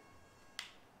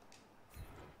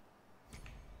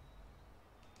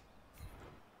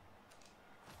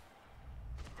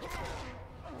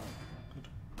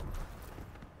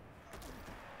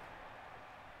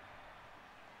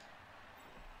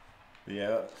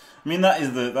 Yeah, I mean that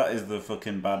is the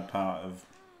fucking bad part of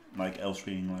like L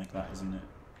screening like that, isn't it?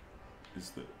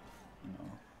 Is that, you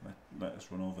know, let us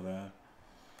run over there.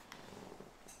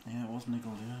 Yeah, it was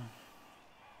niggled, yeah.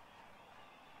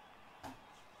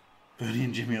 Bernie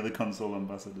and Jimmy are the console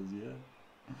ambassadors, yeah.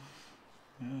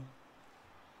 Yeah.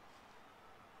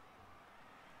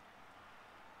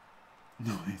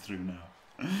 No way through now.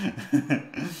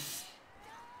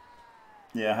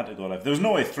 Yeah, I had to go left. There was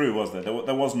no way through, was there?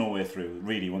 There was no way through,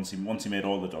 really. Once he made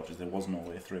all the dodges, there was no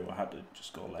way through. I had to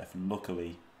just go left, and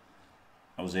luckily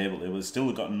I was able to. It was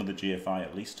still got another GFI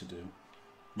at least to do.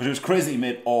 But it was crazy he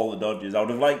made all the dodges. I would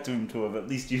have liked him to have at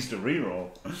least used a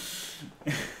reroll.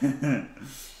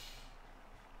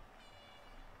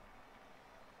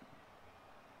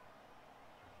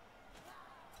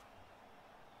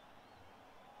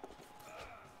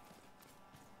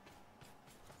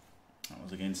 That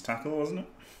was against tackle, wasn't it?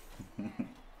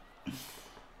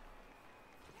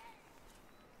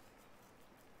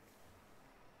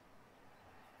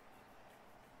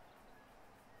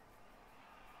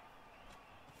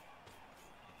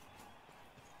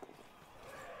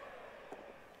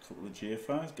 Couple of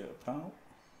GFIs, get a pal.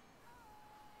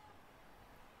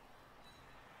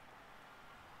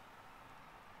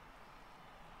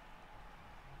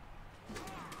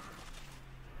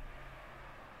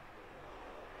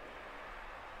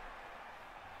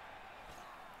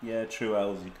 Yeah, true.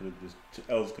 L's you could have just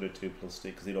L's could have 2+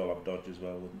 stick because they'd all have dodge as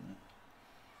well, wouldn't they?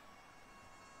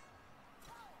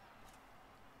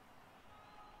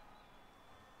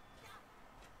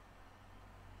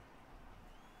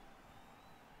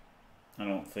 I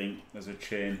don't think there's a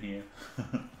chain here.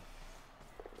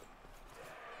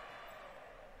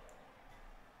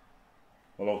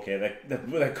 Well, okay,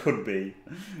 there could be.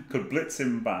 Could blitz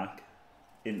him back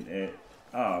into.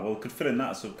 Well, could fill in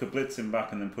that, so could blitz him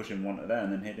back and then push him one to there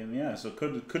and then hit him. Yeah, so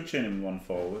could chain him one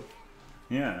forward.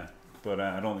 Yeah, but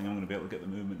I don't think I'm going to be able to get the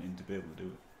movement in to be able to do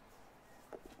it.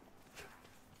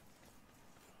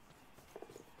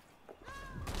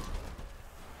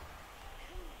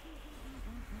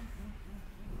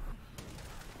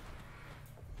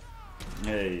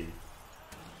 Hey.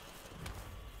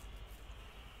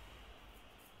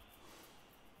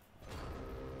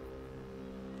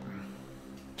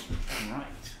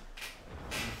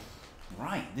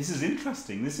 Right, this is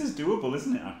interesting. This is doable,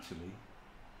 isn't it, actually?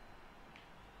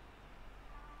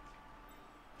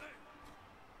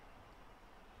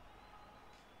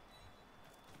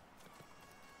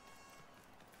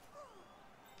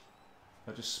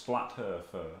 I just splat her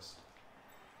first.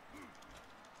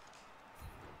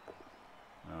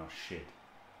 Oh, shit.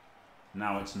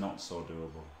 Now it's not so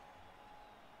doable.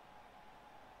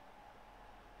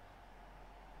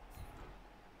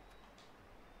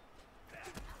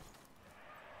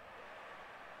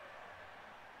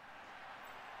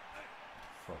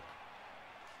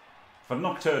 If I'd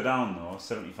knocked her down though,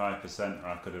 75%,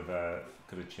 I could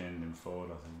have chained him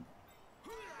forward, I think.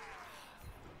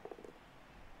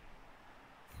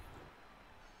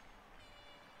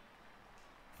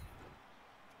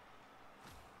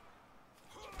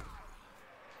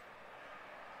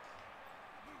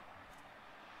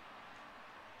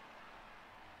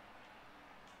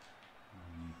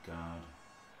 Guard.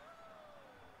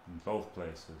 In both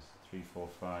places. 3, 4,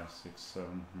 5, 6,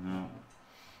 7. No.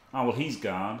 Oh well, he's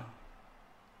guard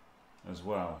as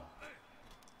well.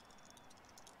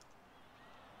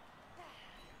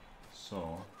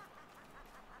 So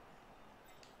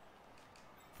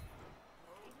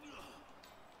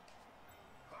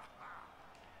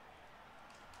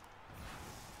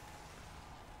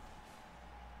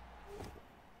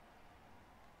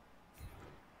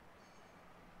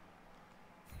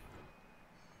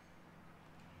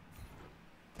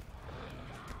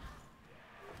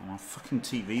my fucking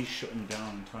TV's shutting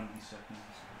down in 20 seconds.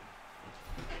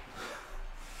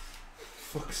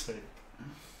 Fuck's sake.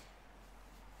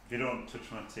 If you don't touch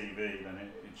my TV, then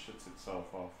it shuts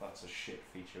itself off. That's a shit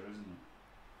feature, isn't it?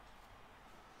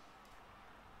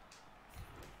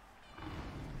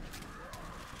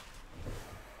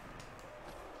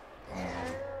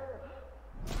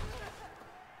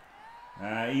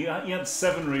 He had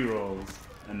 7 rerolls,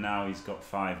 and now he's got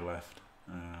 5 left.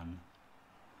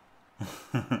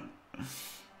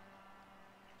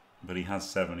 But he has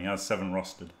 7. He has 7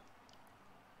 rostered.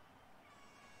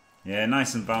 Yeah,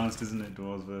 nice and balanced, isn't it?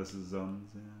 Dwarves versus Zons.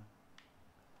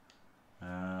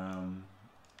 Yeah.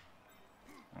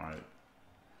 Right.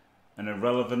 An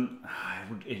irrelevant.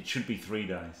 It should be 3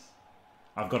 dice.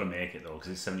 I've got to make it though,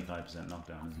 because it's 75%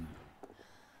 knockdown, isn't it?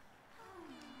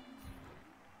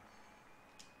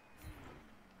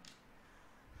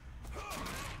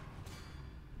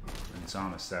 It's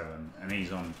on a 7, and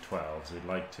he's on 12, so he'd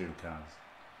like 2 cards.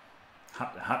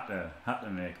 Had to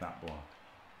make that block.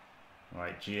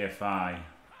 Right, GFI.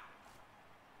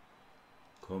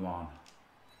 Come on.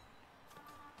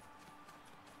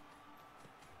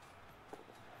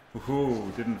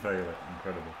 Ooh, didn't fail it.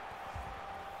 Incredible.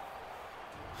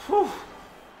 Whew.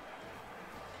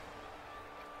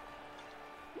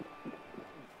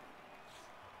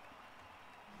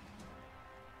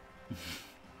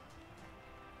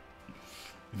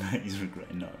 He's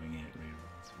regretting not having 8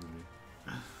 rerolls, really.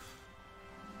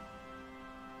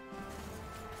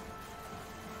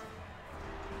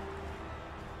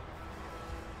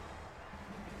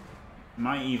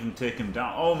 Might even take him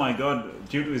down. Oh my god,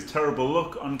 due to his terrible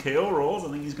luck on KO rolls, I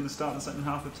think he's going to start the second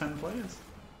half with 10 players.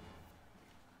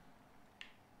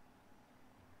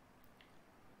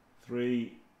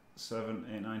 3, 7,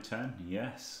 8, 9, 10.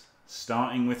 Yes.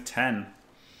 Starting with 10.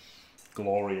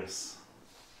 Glorious.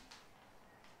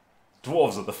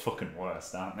 Dwarves are the fucking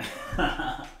worst, aren't they?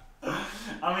 I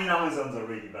mean, Amazons are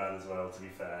really bad as well, to be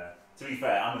fair. To be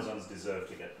fair, Amazons deserve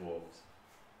to get dwarves.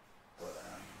 But,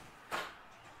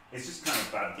 it's just kind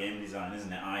of bad game design,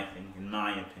 isn't it, I think, in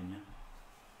my opinion.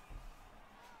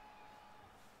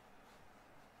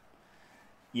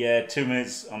 Yeah, 2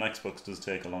 minutes on Xbox does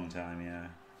take a long time, yeah.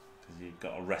 Because you've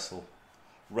got to wrestle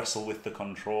with the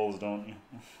controls, don't you?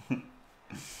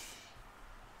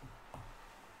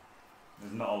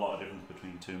 There's not a lot of difference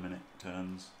between 2-minute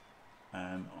turns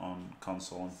on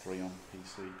console and 3 on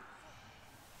PC.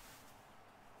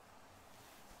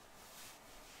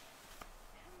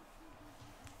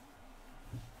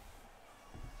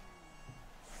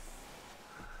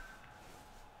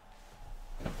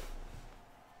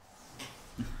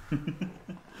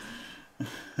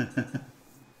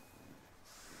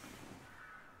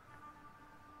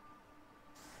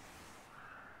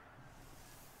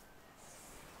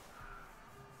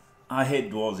 I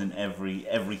hate dwarves in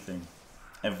everything.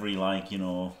 Every, like, you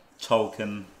know,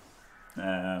 Tolkien,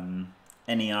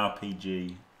 any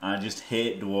RPG. I just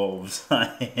hate dwarves. I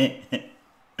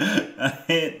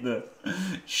hate the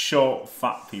short,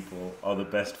 fat people are the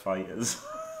best fighters.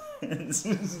 It's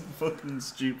just fucking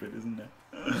stupid, isn't it?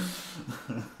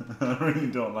 I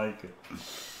really don't like it.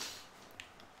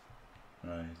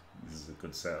 Right, this is a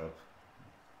good setup.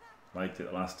 Liked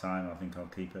it last time, I think I'll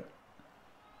keep it.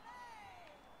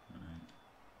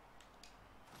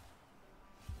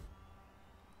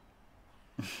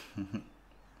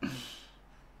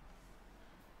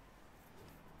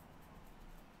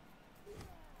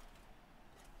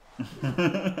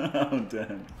 Oh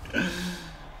damn.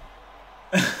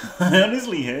 I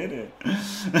honestly hate it.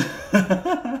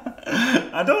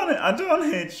 I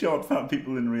don't hate short fat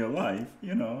people in real life,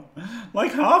 you know.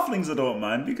 Like halflings I don't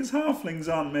mind, because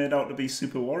halflings aren't made out to be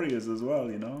super warriors as well,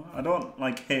 you know. I don't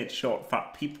like hate short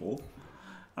fat people.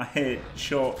 I hate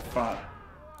short fat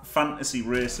fantasy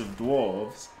race of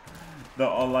dwarves that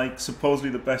are like supposedly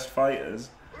the best fighters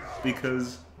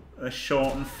because they're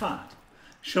short and fat.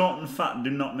 Short and fat do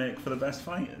not make for the best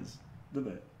fighters, do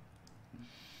they?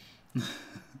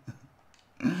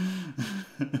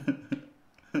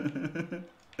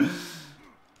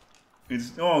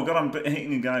 It's, oh god, I'm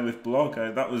hitting a guy with block.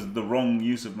 That was the wrong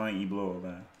use of mighty blow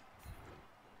there.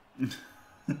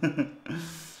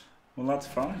 Well, that's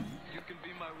fine. You can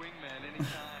be my wingman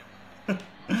anytime.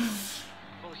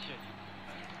 Bullshit.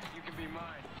 You can be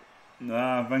mine.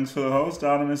 Ah, thanks for the host,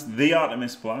 Artemis. The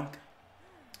Artemis Black.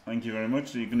 Thank you very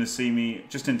much. You're going to see me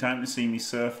just in time to see me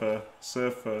surfer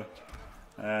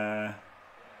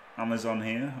Amazon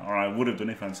here, or I would have done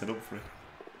if I'd set up for it.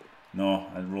 No,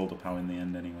 I rolled a POW in the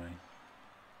end anyway.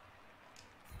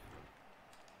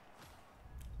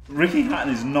 Ricky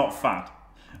Hatton is not fat.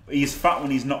 He's fat when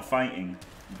he's not fighting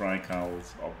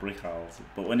Bricals or Brickals,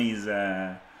 but when he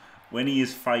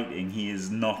is fighting, he is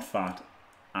not fat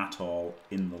at all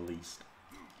in the least.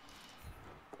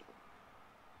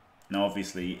 Now,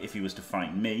 obviously, if he was to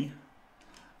fight me,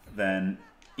 then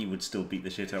he would still beat the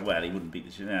shit out. Well, he wouldn't beat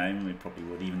the shit out. He probably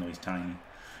would, even though he's tiny.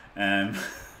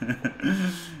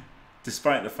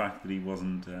 Despite the fact that he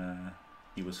wasn't,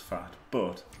 he was fat.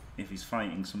 But if he's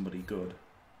fighting somebody good,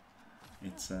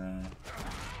 it's not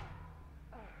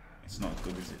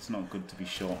good, is it? It's not good to be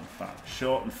short and fat.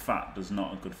 Short and fat does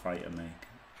not a good fighter make.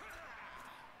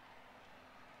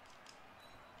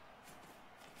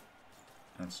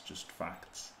 That's just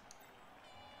facts.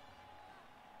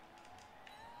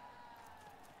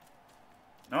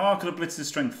 Oh, I could have blitzed his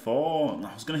strength 4.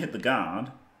 I was going to hit the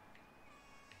guard.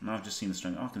 Now I've just seen the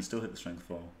strength. Oh, I can still hit the strength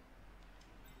 4.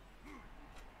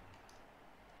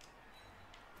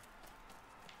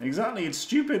 Exactly, it's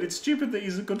stupid. It's stupid that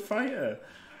he's a good fighter.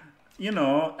 You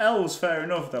know, elves, fair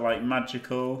enough. They're like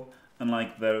magical and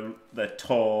like they're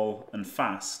tall and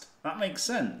fast. That makes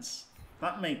sense.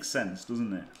 That makes sense,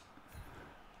 doesn't it?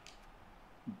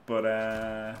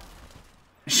 But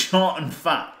short and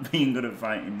fat being good at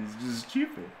fighting is just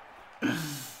stupid.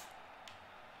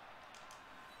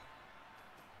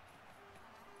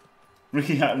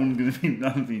 Ricky Hatton wouldn't be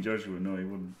Anthony Joshua. No, he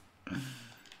wouldn't.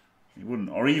 He wouldn't.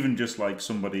 Or even just like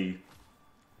somebody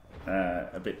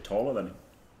a bit taller than him.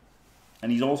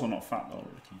 And he's also not fat though,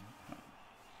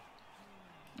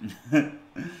 Ricky.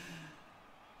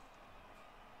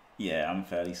 Yeah, I'm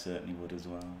fairly certain he would as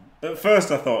well. At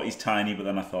first I thought he's tiny, but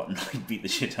then I thought, no, he'd beat the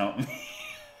shit out of me.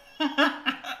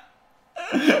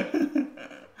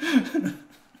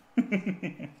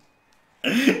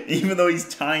 Even though he's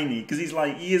tiny, because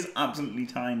he is absolutely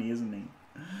tiny, isn't he?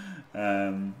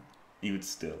 He would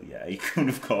still, yeah, he could,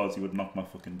 of course, he would knock my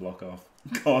fucking block off.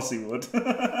 Of course he would.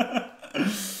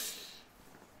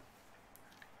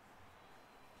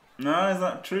 No, is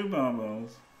that true,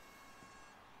 Barbells?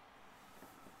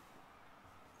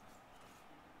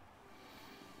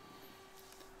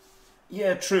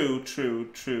 Yeah, true,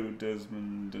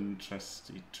 Desmond and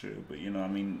Trusty, true. But, you know, I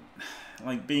mean,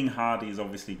 like, being hardy is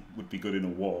obviously would be good in a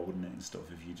war, wouldn't it, and stuff,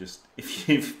 if you just,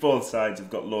 if both sides have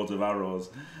got loads of arrows,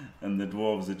 and the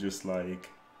dwarves are just like,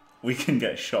 we can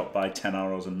get shot by 10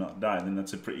 arrows and not die, then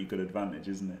that's a pretty good advantage,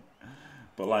 isn't it?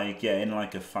 But, like, yeah, in,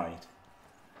 like, a fight,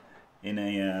 in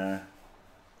a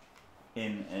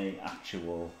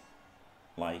actual,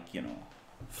 like, you know,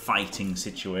 fighting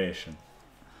situation,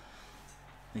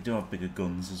 they do have bigger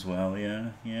guns as well,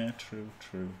 yeah. Yeah, true.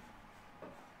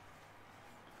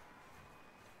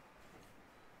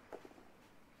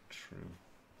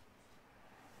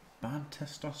 Bad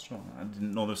testosterone. I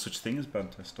didn't know there was such a thing as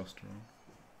bad testosterone.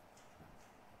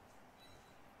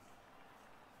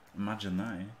 Imagine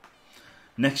that, eh?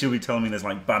 Next you'll be telling me there's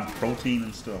like bad protein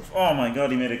and stuff. Oh my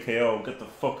god, he made a KO. Get the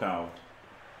fuck out.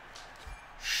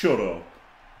 Shut up.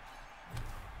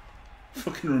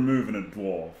 Fucking removing a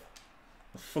dwarf.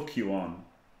 The fuck you on?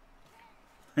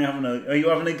 Are you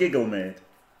having a giggle, mate?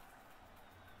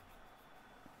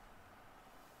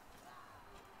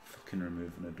 Fucking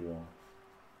removing a dwarf.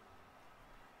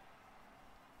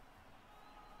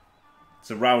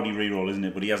 It's a rowdy reroll, isn't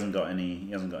it? But he hasn't got any.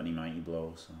 He hasn't got any mighty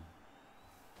blows. So.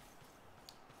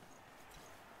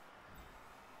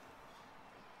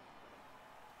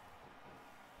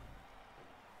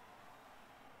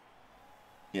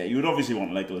 Yeah, you would obviously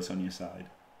want Legolas on your side.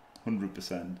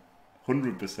 100%.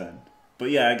 100%. But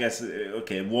yeah, I guess,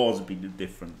 okay, wars would be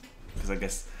different. Because I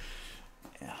guess,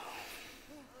 yeah.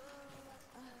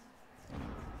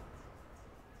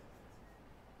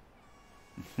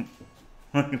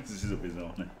 This is up his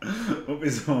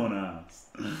own ass.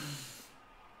 Oh,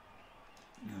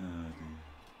 dear.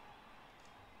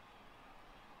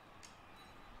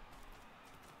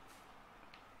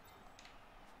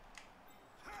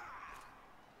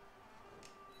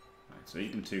 So you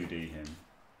can 2D him.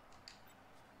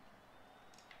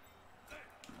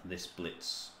 This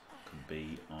blitz could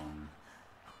be on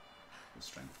the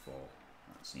strength 4.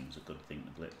 That seems a good thing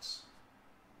to blitz.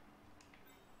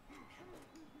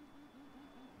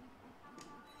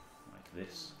 Like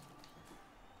this.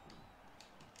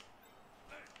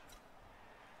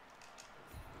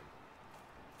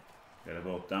 Get a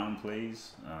both down,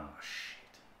 please. Oh, shit.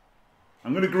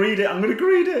 I'm gonna greed it. I'm gonna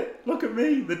greed it. Look at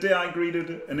me. The day I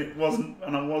greeded it, and it wasn't,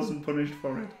 and I wasn't punished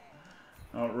for it.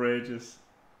 Outrageous.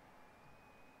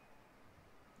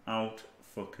 Out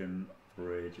fucking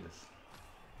outrageous.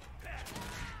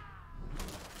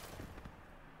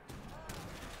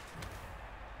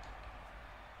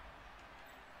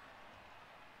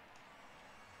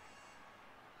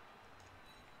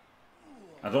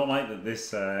 I don't like that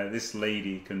this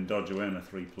lady can dodge away on a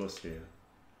 3+ here.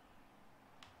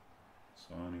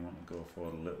 So I only want to go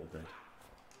forward a little bit.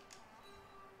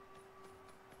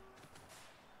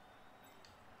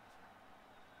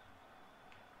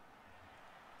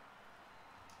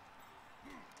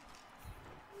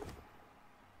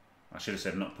 I should have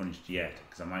said not punished yet,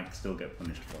 because I might still get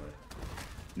punished for it.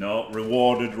 No,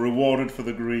 rewarded for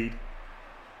the greed.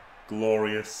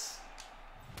 Glorious.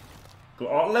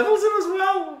 Oh, levels him as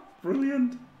well!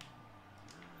 Brilliant.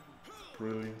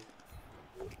 Brilliant.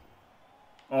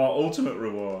 Oh, ultimate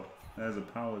reward. There's a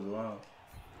power as well.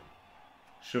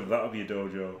 Shove that up your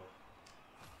dojo.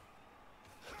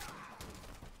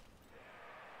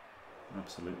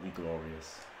 Absolutely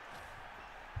glorious.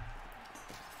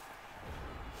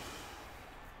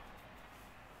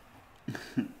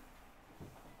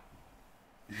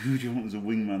 Who do you want as a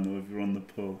wingman though if you're on the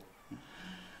pub?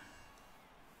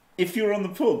 If you're on the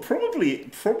pub, probably,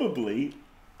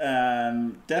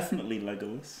 definitely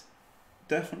Legolas.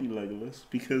 Definitely Legolas,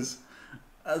 because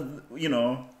you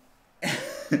know,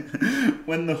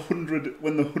 when the 100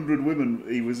 women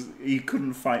he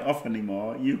couldn't fight off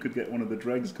anymore, you could get one of the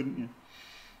dregs, couldn't you?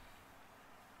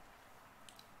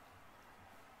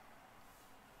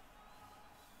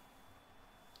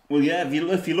 Well, yeah,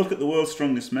 if you look at the world's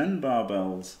strongest men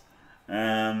barbells,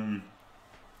 they're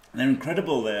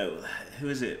incredible. Who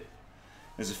is it?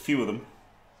 There's a few of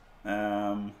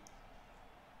them.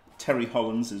 Terry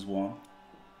Hollands is one,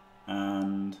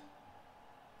 and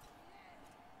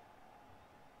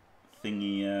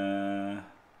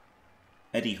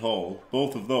Eddie Hall.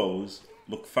 Both of those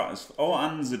look fat as. Oh,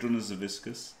 and Zydrunas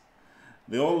Zaviscus.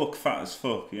 They all look fat as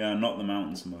fuck. Yeah, not the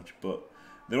mountains so much, but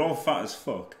they're all fat as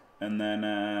fuck. And then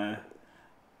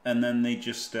they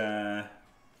just decide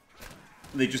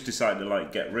to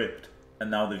like get ripped, and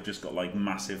now they've just got like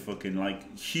massive fucking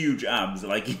like huge abs.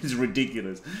 Like it's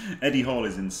ridiculous. Eddie Hall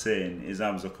is insane. His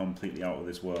abs are completely out of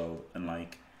this world, and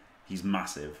like he's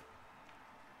massive,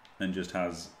 and just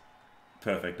has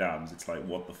perfect abs. It's like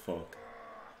what the fuck.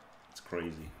 It's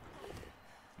crazy.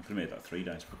 I could have made that 3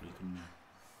 dice probably, couldn't I?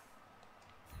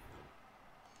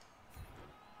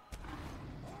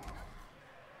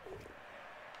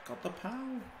 Got the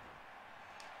power.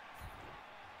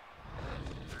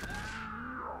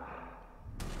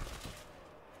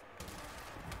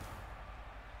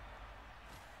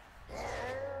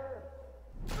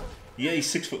 Yeah,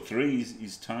 he's 6'3".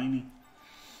 He's tiny.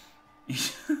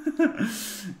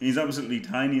 He's absolutely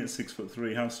tiny at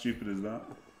 6'3". How stupid is that?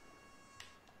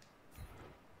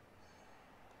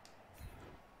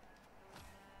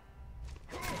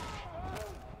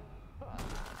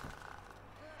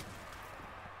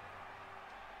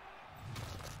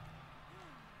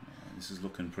 This is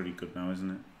looking pretty good now, isn't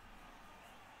it?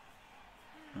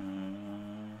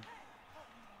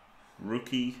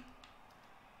 Rookie.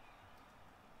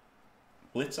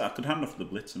 Blitzer. I could hand off the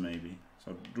Blitzer maybe.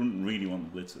 So I don't really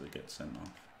want the Blitzer to get sent off.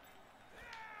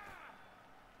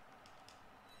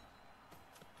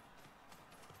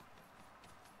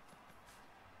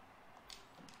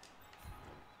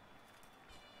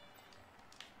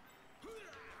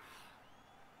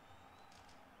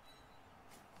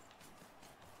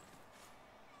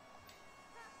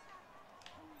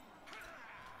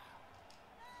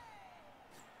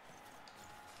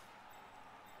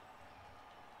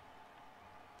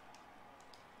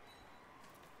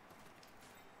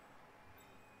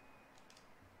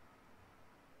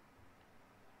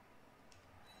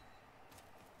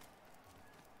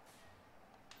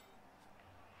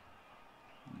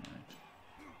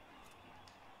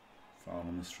 Foul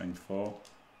on the strength 4.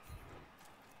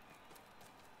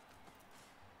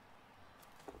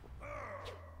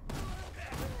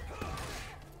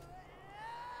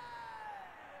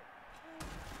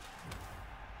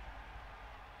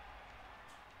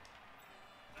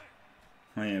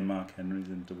 Oh yeah, Mark Henry's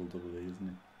in double E,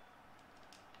 isn't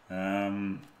he?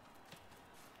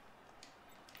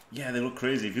 Yeah, they look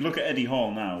crazy. If you look at Eddie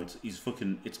Hall now,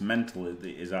 it's mental,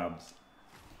 his abs.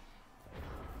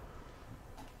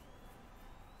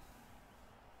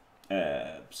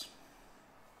 Abs.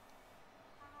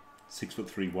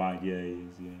 6'3" wide, yeah, he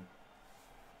is, yeah.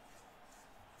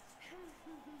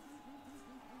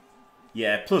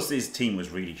 Yeah, plus his team was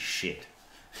really shit.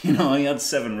 You know, he had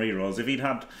 7 rerolls. If he'd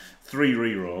had 3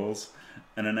 rerolls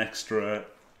and an extra,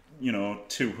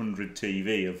 200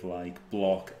 TV of like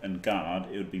block and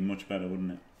guard, it would be much better,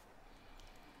 wouldn't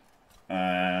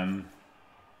it?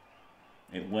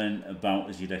 It went about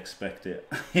as you'd expect it.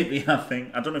 I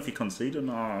think. I don't know if he conceded or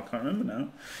not. I can't remember now.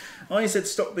 Oh, he said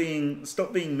stop being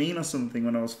mean or something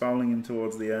when I was fouling him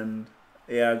towards the end.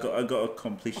 Yeah, I got a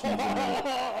completion.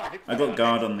 I got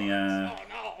guard on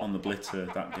the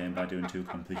blitzer that game by doing 2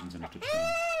 completions and a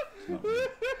touchdown.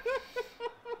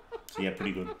 So yeah,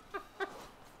 pretty good.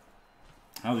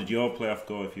 How did your playoff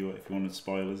go? If you wanted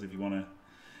spoilers, if you want to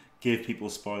give people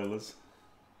spoilers.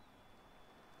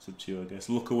 It's up to you, I guess.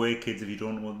 Look away, kids, if you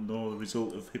don't want to know the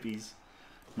result of Hippie's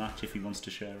match, if he wants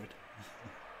to share it.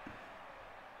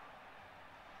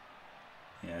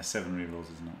 Yeah, 7 rerolls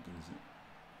is not good, is it?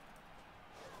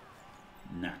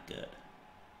 Not good.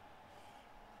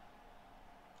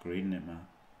 Great, isn't it, man?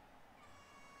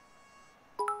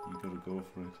 You gotta go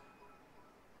for it.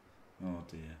 Oh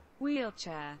dear.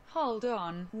 Wheelchair. Hold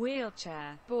on.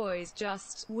 Wheelchair. Boys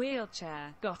just.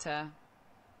 Wheelchair. Gotta.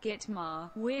 Get ma.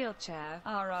 Wheelchair.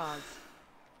 RRs.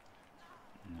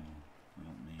 No,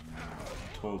 not me. No. I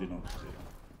told you not to do it.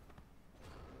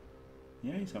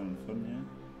 Yeah, he's having fun,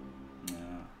 yeah?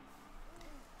 Yeah.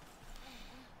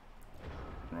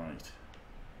 Right.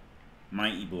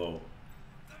 Mighty blow.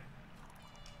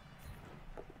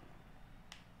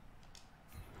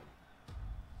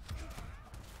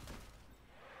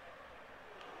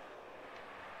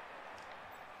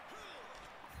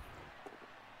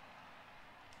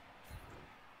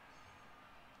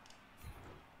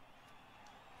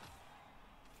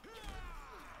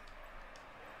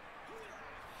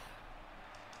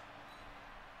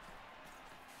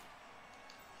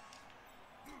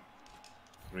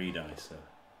 3 dicer.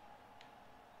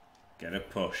 Get a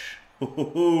push.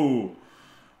 Ooh,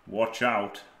 watch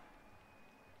out.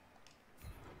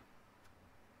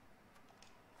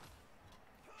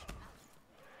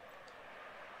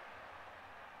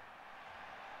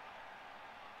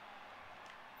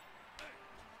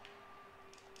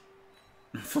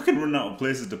 I'm fucking running out of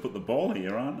places to put the ball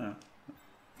here, aren't I?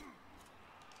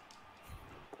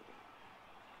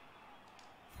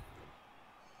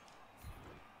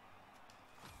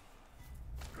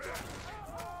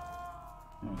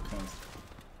 Oh, close.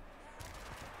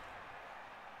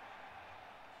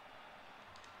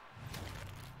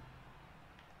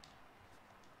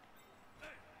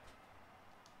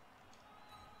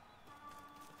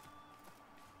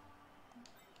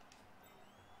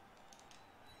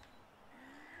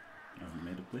 I haven't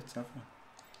made a blitz, have I?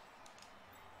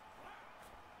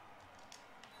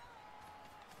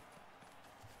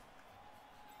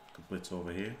 Could blitz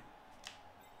over here.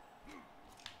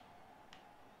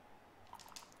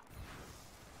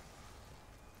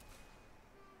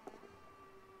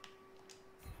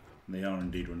 They are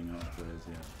indeed running out of players,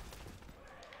 yeah.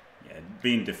 Yeah,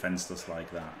 being defenceless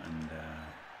like that, and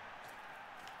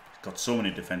he's got so many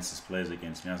defenceless players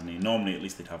against me, hasn't he? Normally, at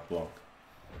least they'd have block.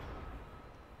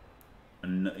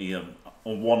 And he had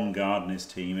a one guard in his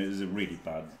team. It was a really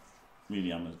bad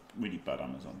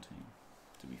Amazon team,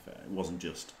 to be fair. It wasn't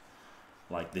just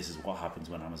like this is what happens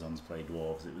when Amazons play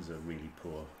Dwarves. It was a really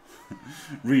poor,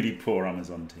 really poor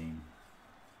Amazon team.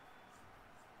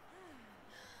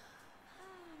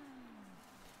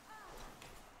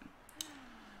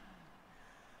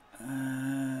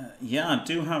 Yeah, I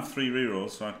do have 3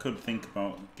 rerolls, so I could think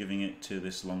about giving it to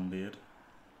this Longbeard.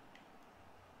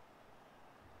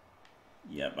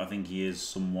 Yep, I think he is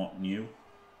somewhat new.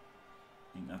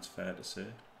 I think that's fair to say.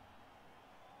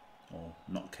 Or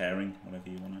not caring, whatever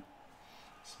you want to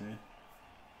say.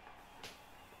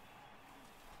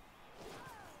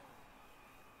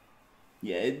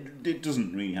 Yeah, it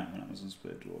doesn't really happen when Amazon's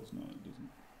play Dwarves, no it doesn't.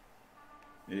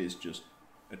 It is just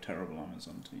a terrible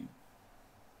Amazon team.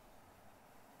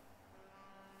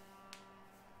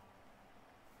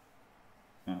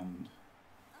 And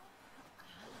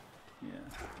yeah,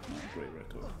 not a great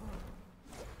record.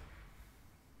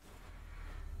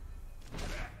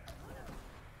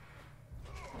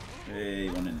 Hey,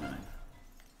 1 in 9.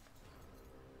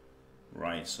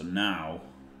 Right, so now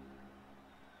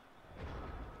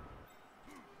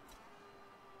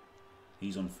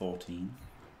he's on 14.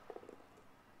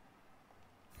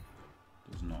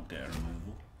 Does not get a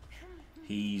removal.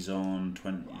 He's on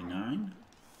 29.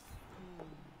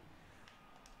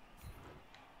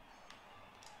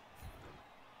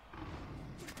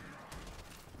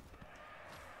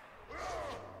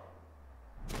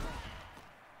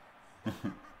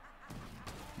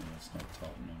 That's not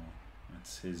top, no.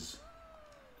 That's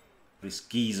this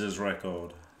geezer's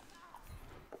record.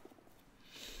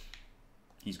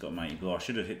 He's got Mighty Blow. I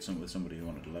should have hit with somebody who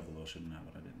wanted to level though, shouldn't I?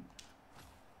 But I didn't.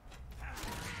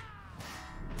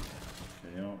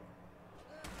 Okay,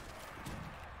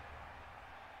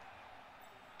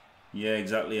 yeah,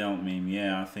 exactly, out meme.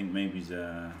 Yeah, I think maybe he's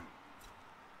could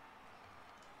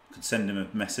send him a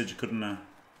message, couldn't I?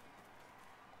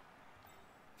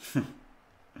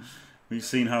 We've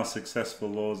seen how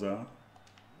successful those are.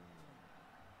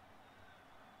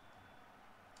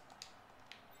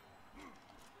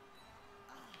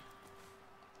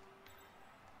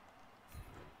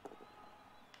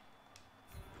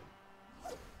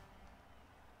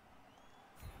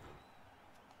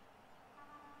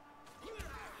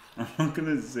 I'm not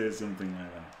going to say something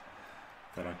like that.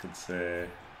 But I could say,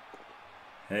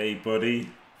 hey buddy,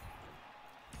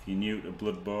 if you're new to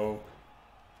Blood Bowl,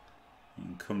 you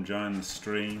can come join the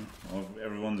stream. Or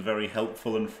everyone's very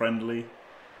helpful and friendly.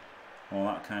 All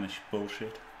that kind of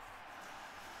bullshit.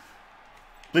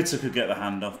 Blitzer could get the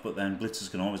handoff, but then Blitzers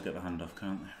can always get the handoff,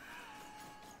 can't they?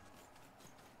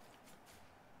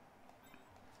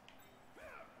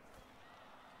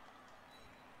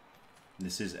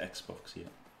 This is Xbox, yeah.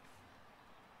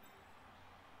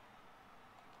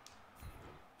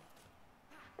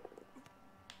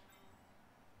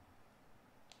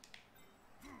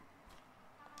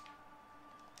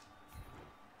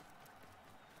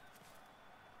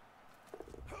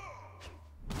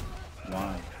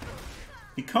 Why?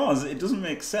 Because it doesn't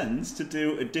make sense to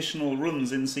do additional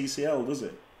runs in CCL, does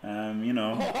it? You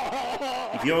know,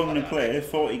 if you're going to play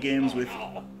 40 games with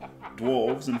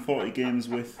Dwarves and 40 games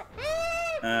with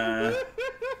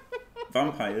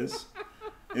Vampires,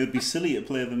 it would be silly to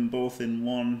play them both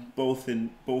on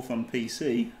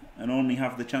PC and only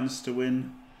have the chance to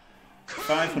win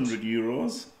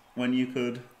 €500 when you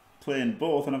could playing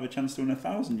both and have a chance to win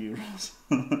 €1,000,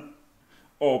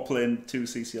 or playing 2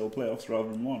 CCL playoffs rather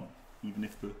than 1, even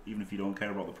if you don't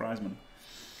care about the prize money.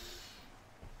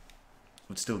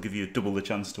 Would still give you double the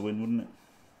chance to win, wouldn't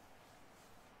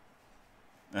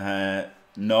it?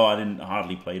 No, I didn't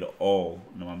hardly played at all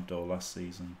No Ampdo last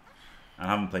season. I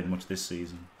haven't played much this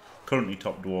season. Currently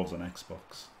top Dwarves on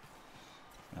Xbox.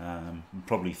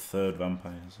 Probably 3rd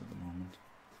Vampires at the moment.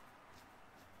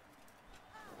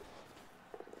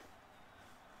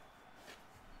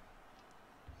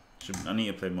 I need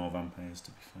to play more Vampires,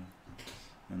 to be fair.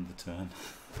 End the turn.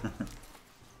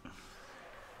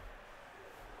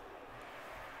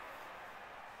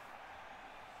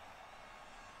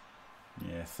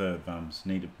 Yeah, 3rd Vamps.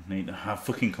 Need to have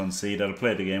fucking conceded. I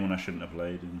played the game when I shouldn't have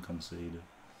played and conceded.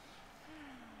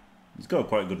 He's got a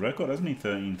quite good record, hasn't he?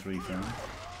 13-3-5.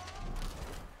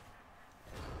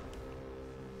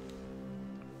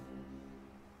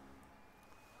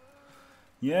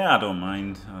 Yeah, I don't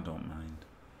mind.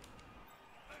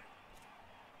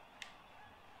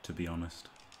 To be honest.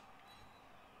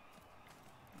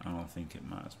 I don't think it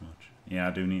matters much. Yeah,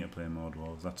 I do need to play more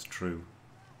Dwarves. That's true.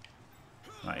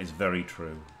 That is very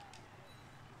true.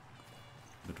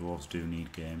 The Dwarves do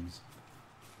need games.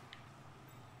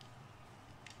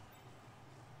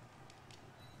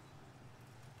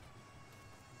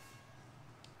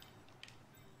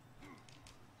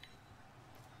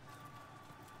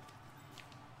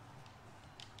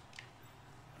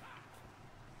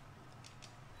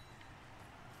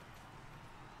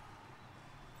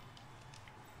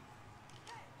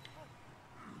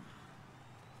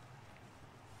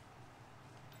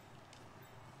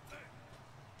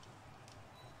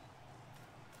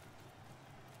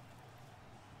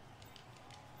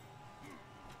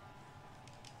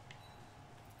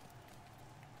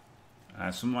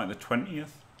 Something like the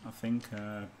 20th, I think,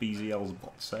 BZL's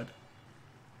bot said.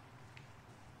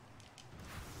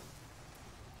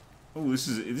 Oh, this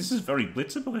is very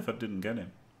blitzable if I didn't get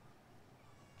him.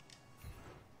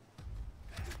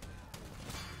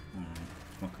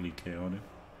 Luckily KO'd him.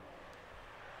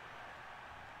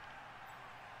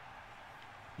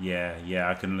 Yeah,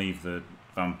 I can leave the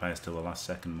vampires till the last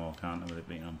second more, can't I, with it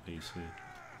being on PC.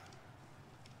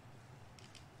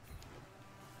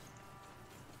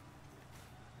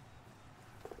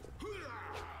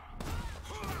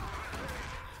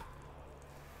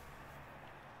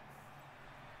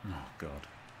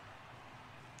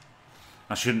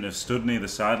 I shouldn't have stood near the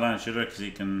sideline, should I? Because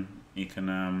he can, if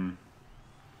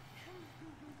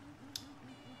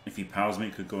he powers me,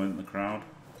 he could go into the crowd.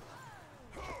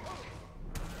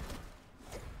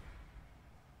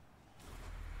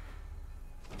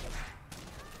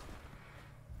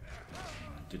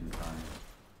 Didn't find it.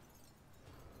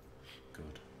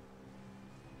 Good.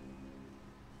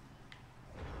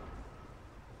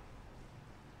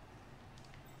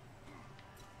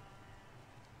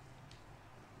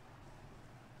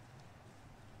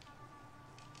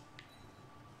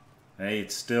 Hey,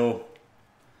 it still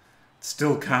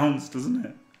counts, doesn't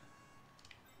it?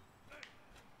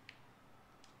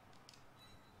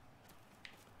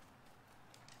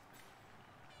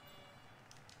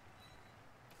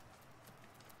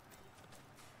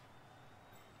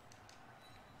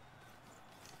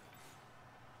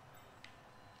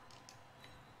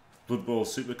 Blood Bowl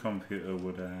supercomputer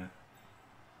would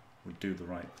do the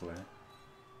right play.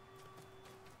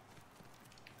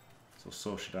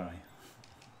 So should I.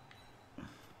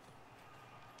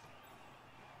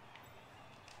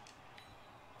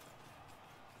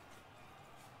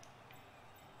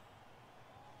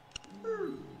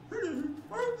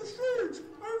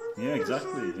 Yeah,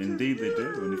 exactly. Indeed they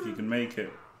do. And if you can make it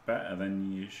better,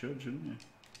 then you should, shouldn't you?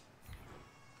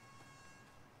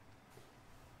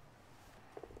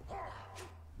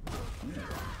 Yeah.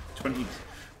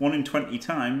 1 in 20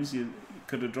 times you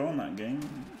could have drawn that game,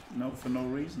 for no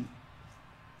reason.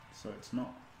 So it's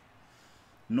not.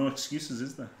 No excuses,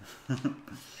 is there?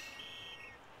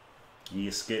 He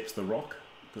escapes the rock.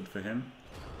 Good for him.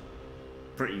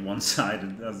 Pretty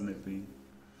one-sided, hasn't it been?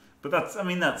 But that's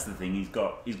the thing. He's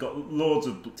got loads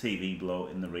of TV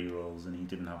bloat in the rerolls, and he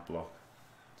didn't have block.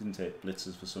 Didn't take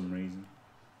blitzers for some reason.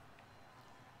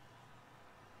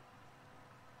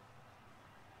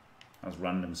 Has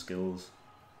random skills,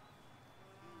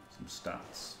 some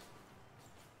stats,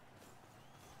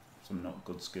 some not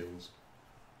good skills.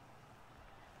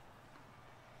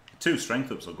 2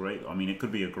 strength ups are great. I mean, it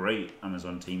could be a great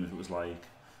Amazon team if it was like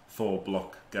 4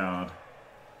 block guard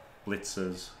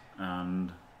blitzers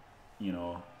and, you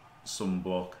know, some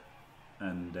block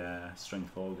and strength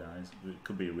 4 guys. It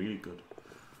could be a really good.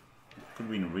 Could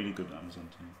have been a really good Amazon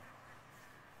team.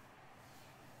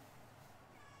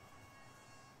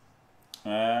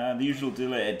 The usual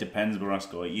delay, it depends,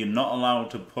 Barasco. You're not allowed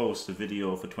to post a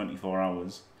video for 24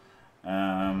 hours.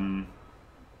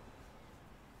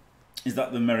 Is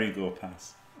that the merry-go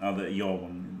pass? Oh, your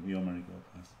one, your merry-go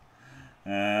pass.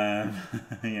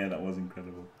 Yeah, that was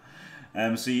incredible.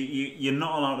 So you're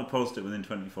not allowed to post it within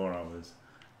 24 hours.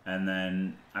 And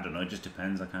then, I don't know, it just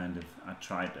depends. I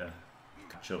try to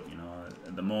catch up, you know.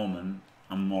 At the moment,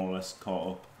 I'm more or less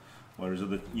caught up. Whereas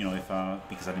other, you know,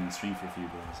 because I didn't stream for a few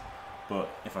days. But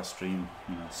if I stream,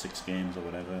 you know, 6 games or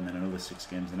whatever, and then another 6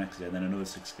 games the next day, and then another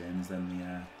 6 games,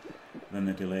 then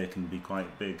the delay can be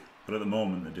quite big. But at the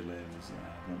moment, the delay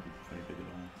won't be very big at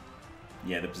all.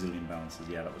 Yeah, the Brazilian bounces,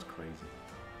 yeah, that was crazy.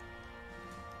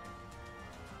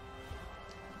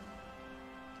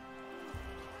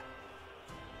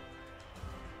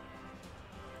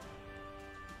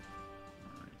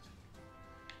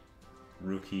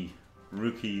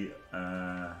 Rookie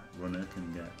runner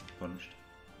can get punched.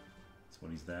 That's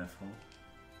what he's there for.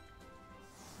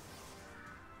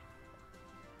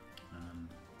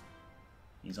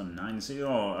 He's on 9. See,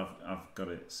 oh, I've got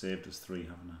it saved as 3,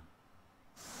 haven't I?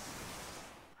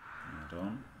 I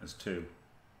don't. As 2.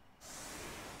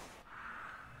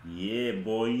 Yeah,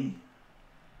 boy.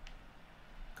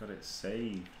 Got it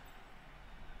saved.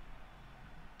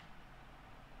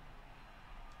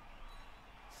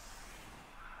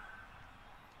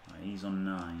 He's on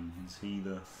 9. Is he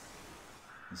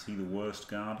the worst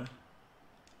guarder?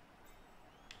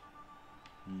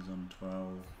 He's on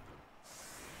 12.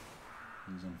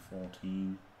 He's on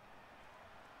 14.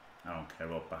 I don't care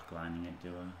about backlining it, do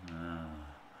I?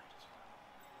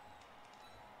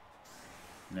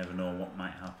 Never know what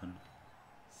might happen.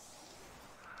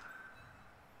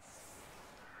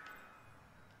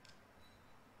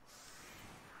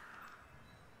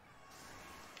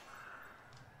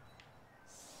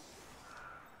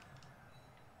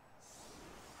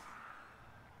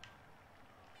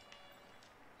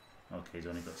 Okay, he's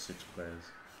only got 6 players.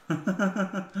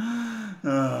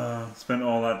 Spent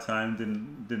all that time,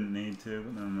 didn't need to,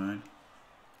 but never mind.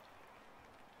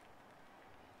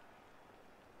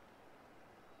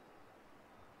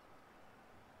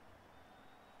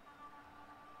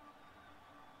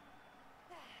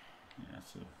 Yeah,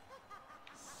 so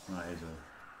that is a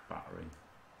battering.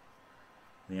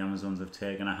 The Amazons have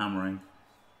taken a hammering.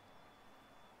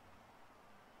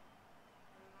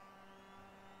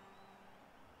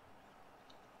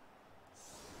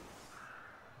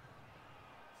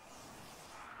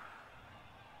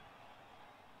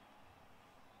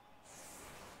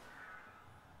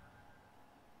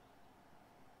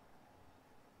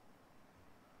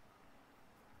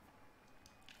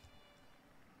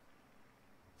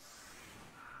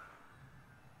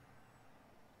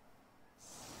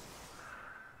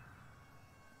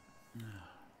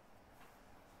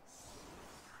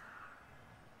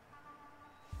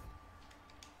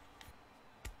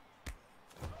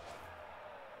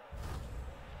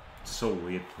 So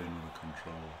weird playing with a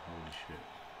controller, holy shit.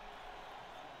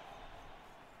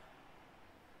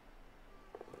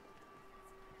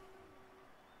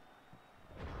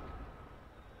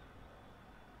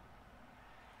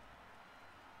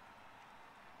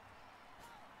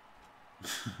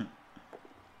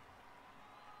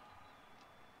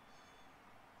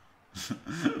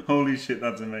 Holy shit,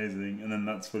 that's amazing. And then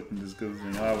that's fucking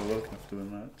disgusting. I'll have a look after the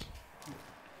match.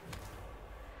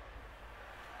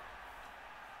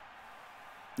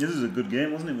 This is a good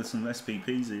game, wasn't it? With some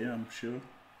SPPs here, I'm sure.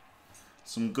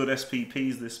 Some good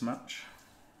SPPs this match.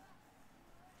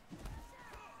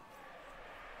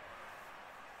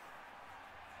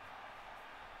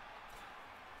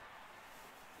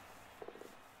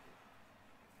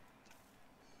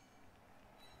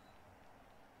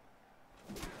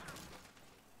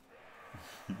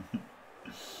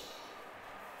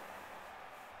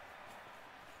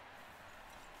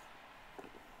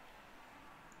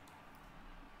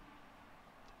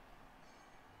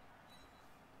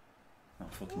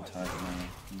 Fucking tired now.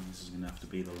 This is gonna have to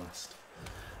be the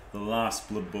last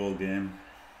Blood Bowl game.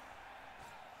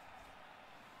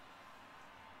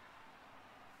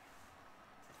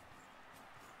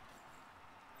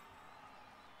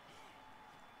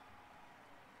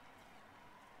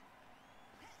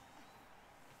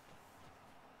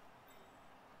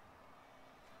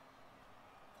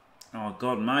 Oh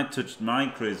god, my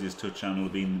craziest touch channel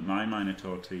would be my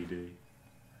Minotaur TD.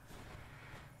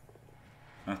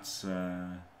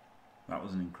 That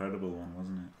was an incredible one,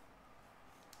 wasn't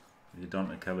it? The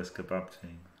Dante Kellis kebab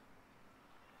team.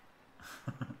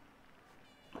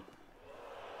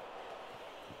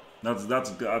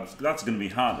 that's going to be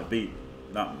hard to beat.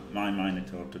 That my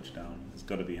Minotaur touchdown. It's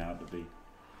got to be hard to beat.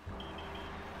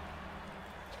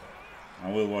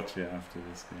 I will watch it after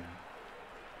this game.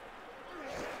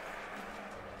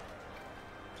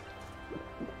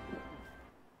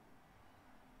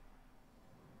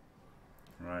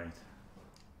 Right.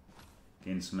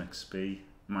 Gain some XP.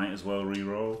 Might as well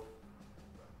re-roll.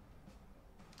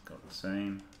 Got the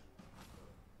same.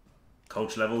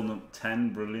 Coach level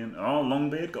 10, brilliant. Oh,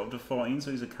 Longbeard got up to 14,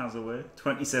 so he's a Castaway.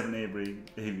 27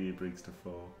 Aviator Briggs to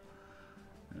 4.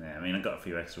 Yeah, I mean, I got a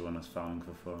few extra when I was farming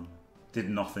for fun. Did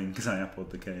nothing because I uploaded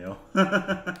the KO.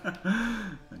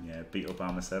 And yeah, beat up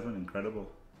Armor 7,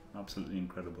 incredible. Absolutely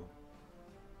incredible.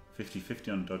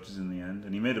 50-50 on dodges in the end.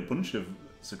 And he made a bunch of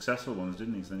successful ones,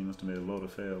 didn't he? So then he must have made a load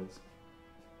of fails.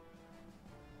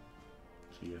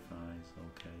 GFIs,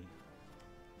 okay.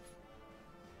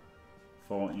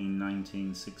 14,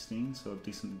 19, 16, so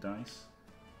decent dice.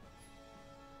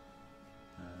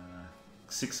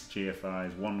 6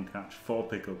 GFIs, 1 catch, 4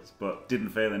 pickups, but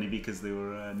didn't fail any because there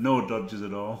were no dodges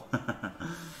at all.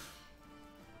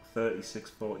 36,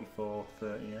 44,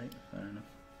 38, fair enough.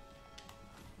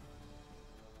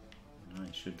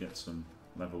 Right, should get some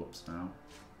level ups now.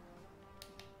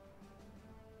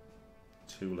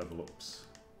 2 level ups.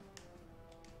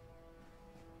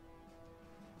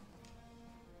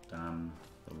 Damn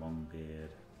the long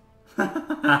beard.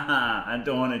 I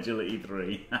don't want agility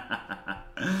 3.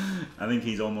 I think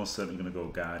he's almost certainly going to go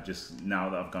guard. Just now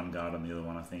that I've gone guard on the other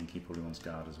one, I think he probably wants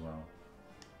guard as well.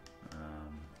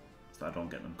 So I don't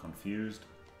get them confused.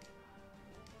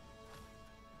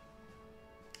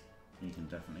 He can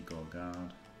definitely go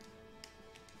guard.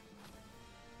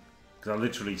 Because I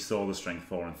literally saw the strength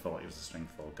 4 and thought he was the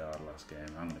strength 4 guard last game.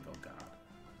 I'm going to go guard.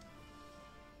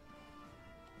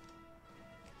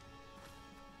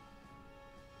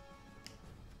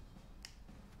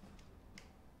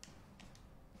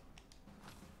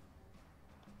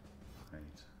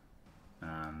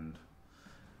 And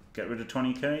get rid of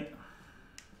 20k,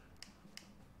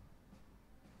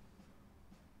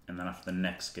 and then after the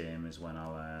next game is when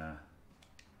I'll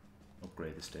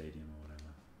upgrade the stadium or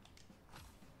whatever.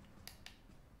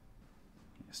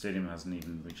 The stadium hasn't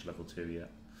even reached level 2 yet,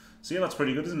 so yeah, that's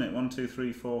pretty good, isn't it? 1, 2,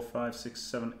 3, 4, 5, 6,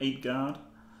 7, 8 guard,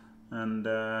 and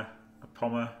a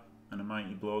Pommer and a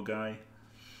Mighty Blow guy.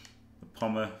 The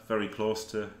Pommer very close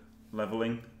to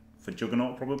leveling for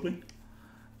Juggernaut probably.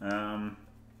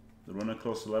 The runner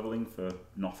close to leveling for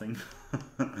nothing.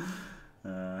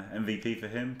 MVP for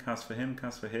him, Cas for him,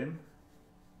 Cas for him.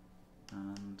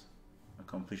 And a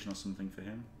completion or something for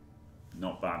him.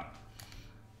 Not bad.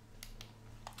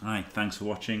 Alright, thanks for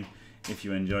watching. If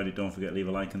you enjoyed it, don't forget to leave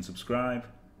a like and subscribe.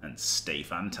 And stay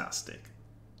fantastic.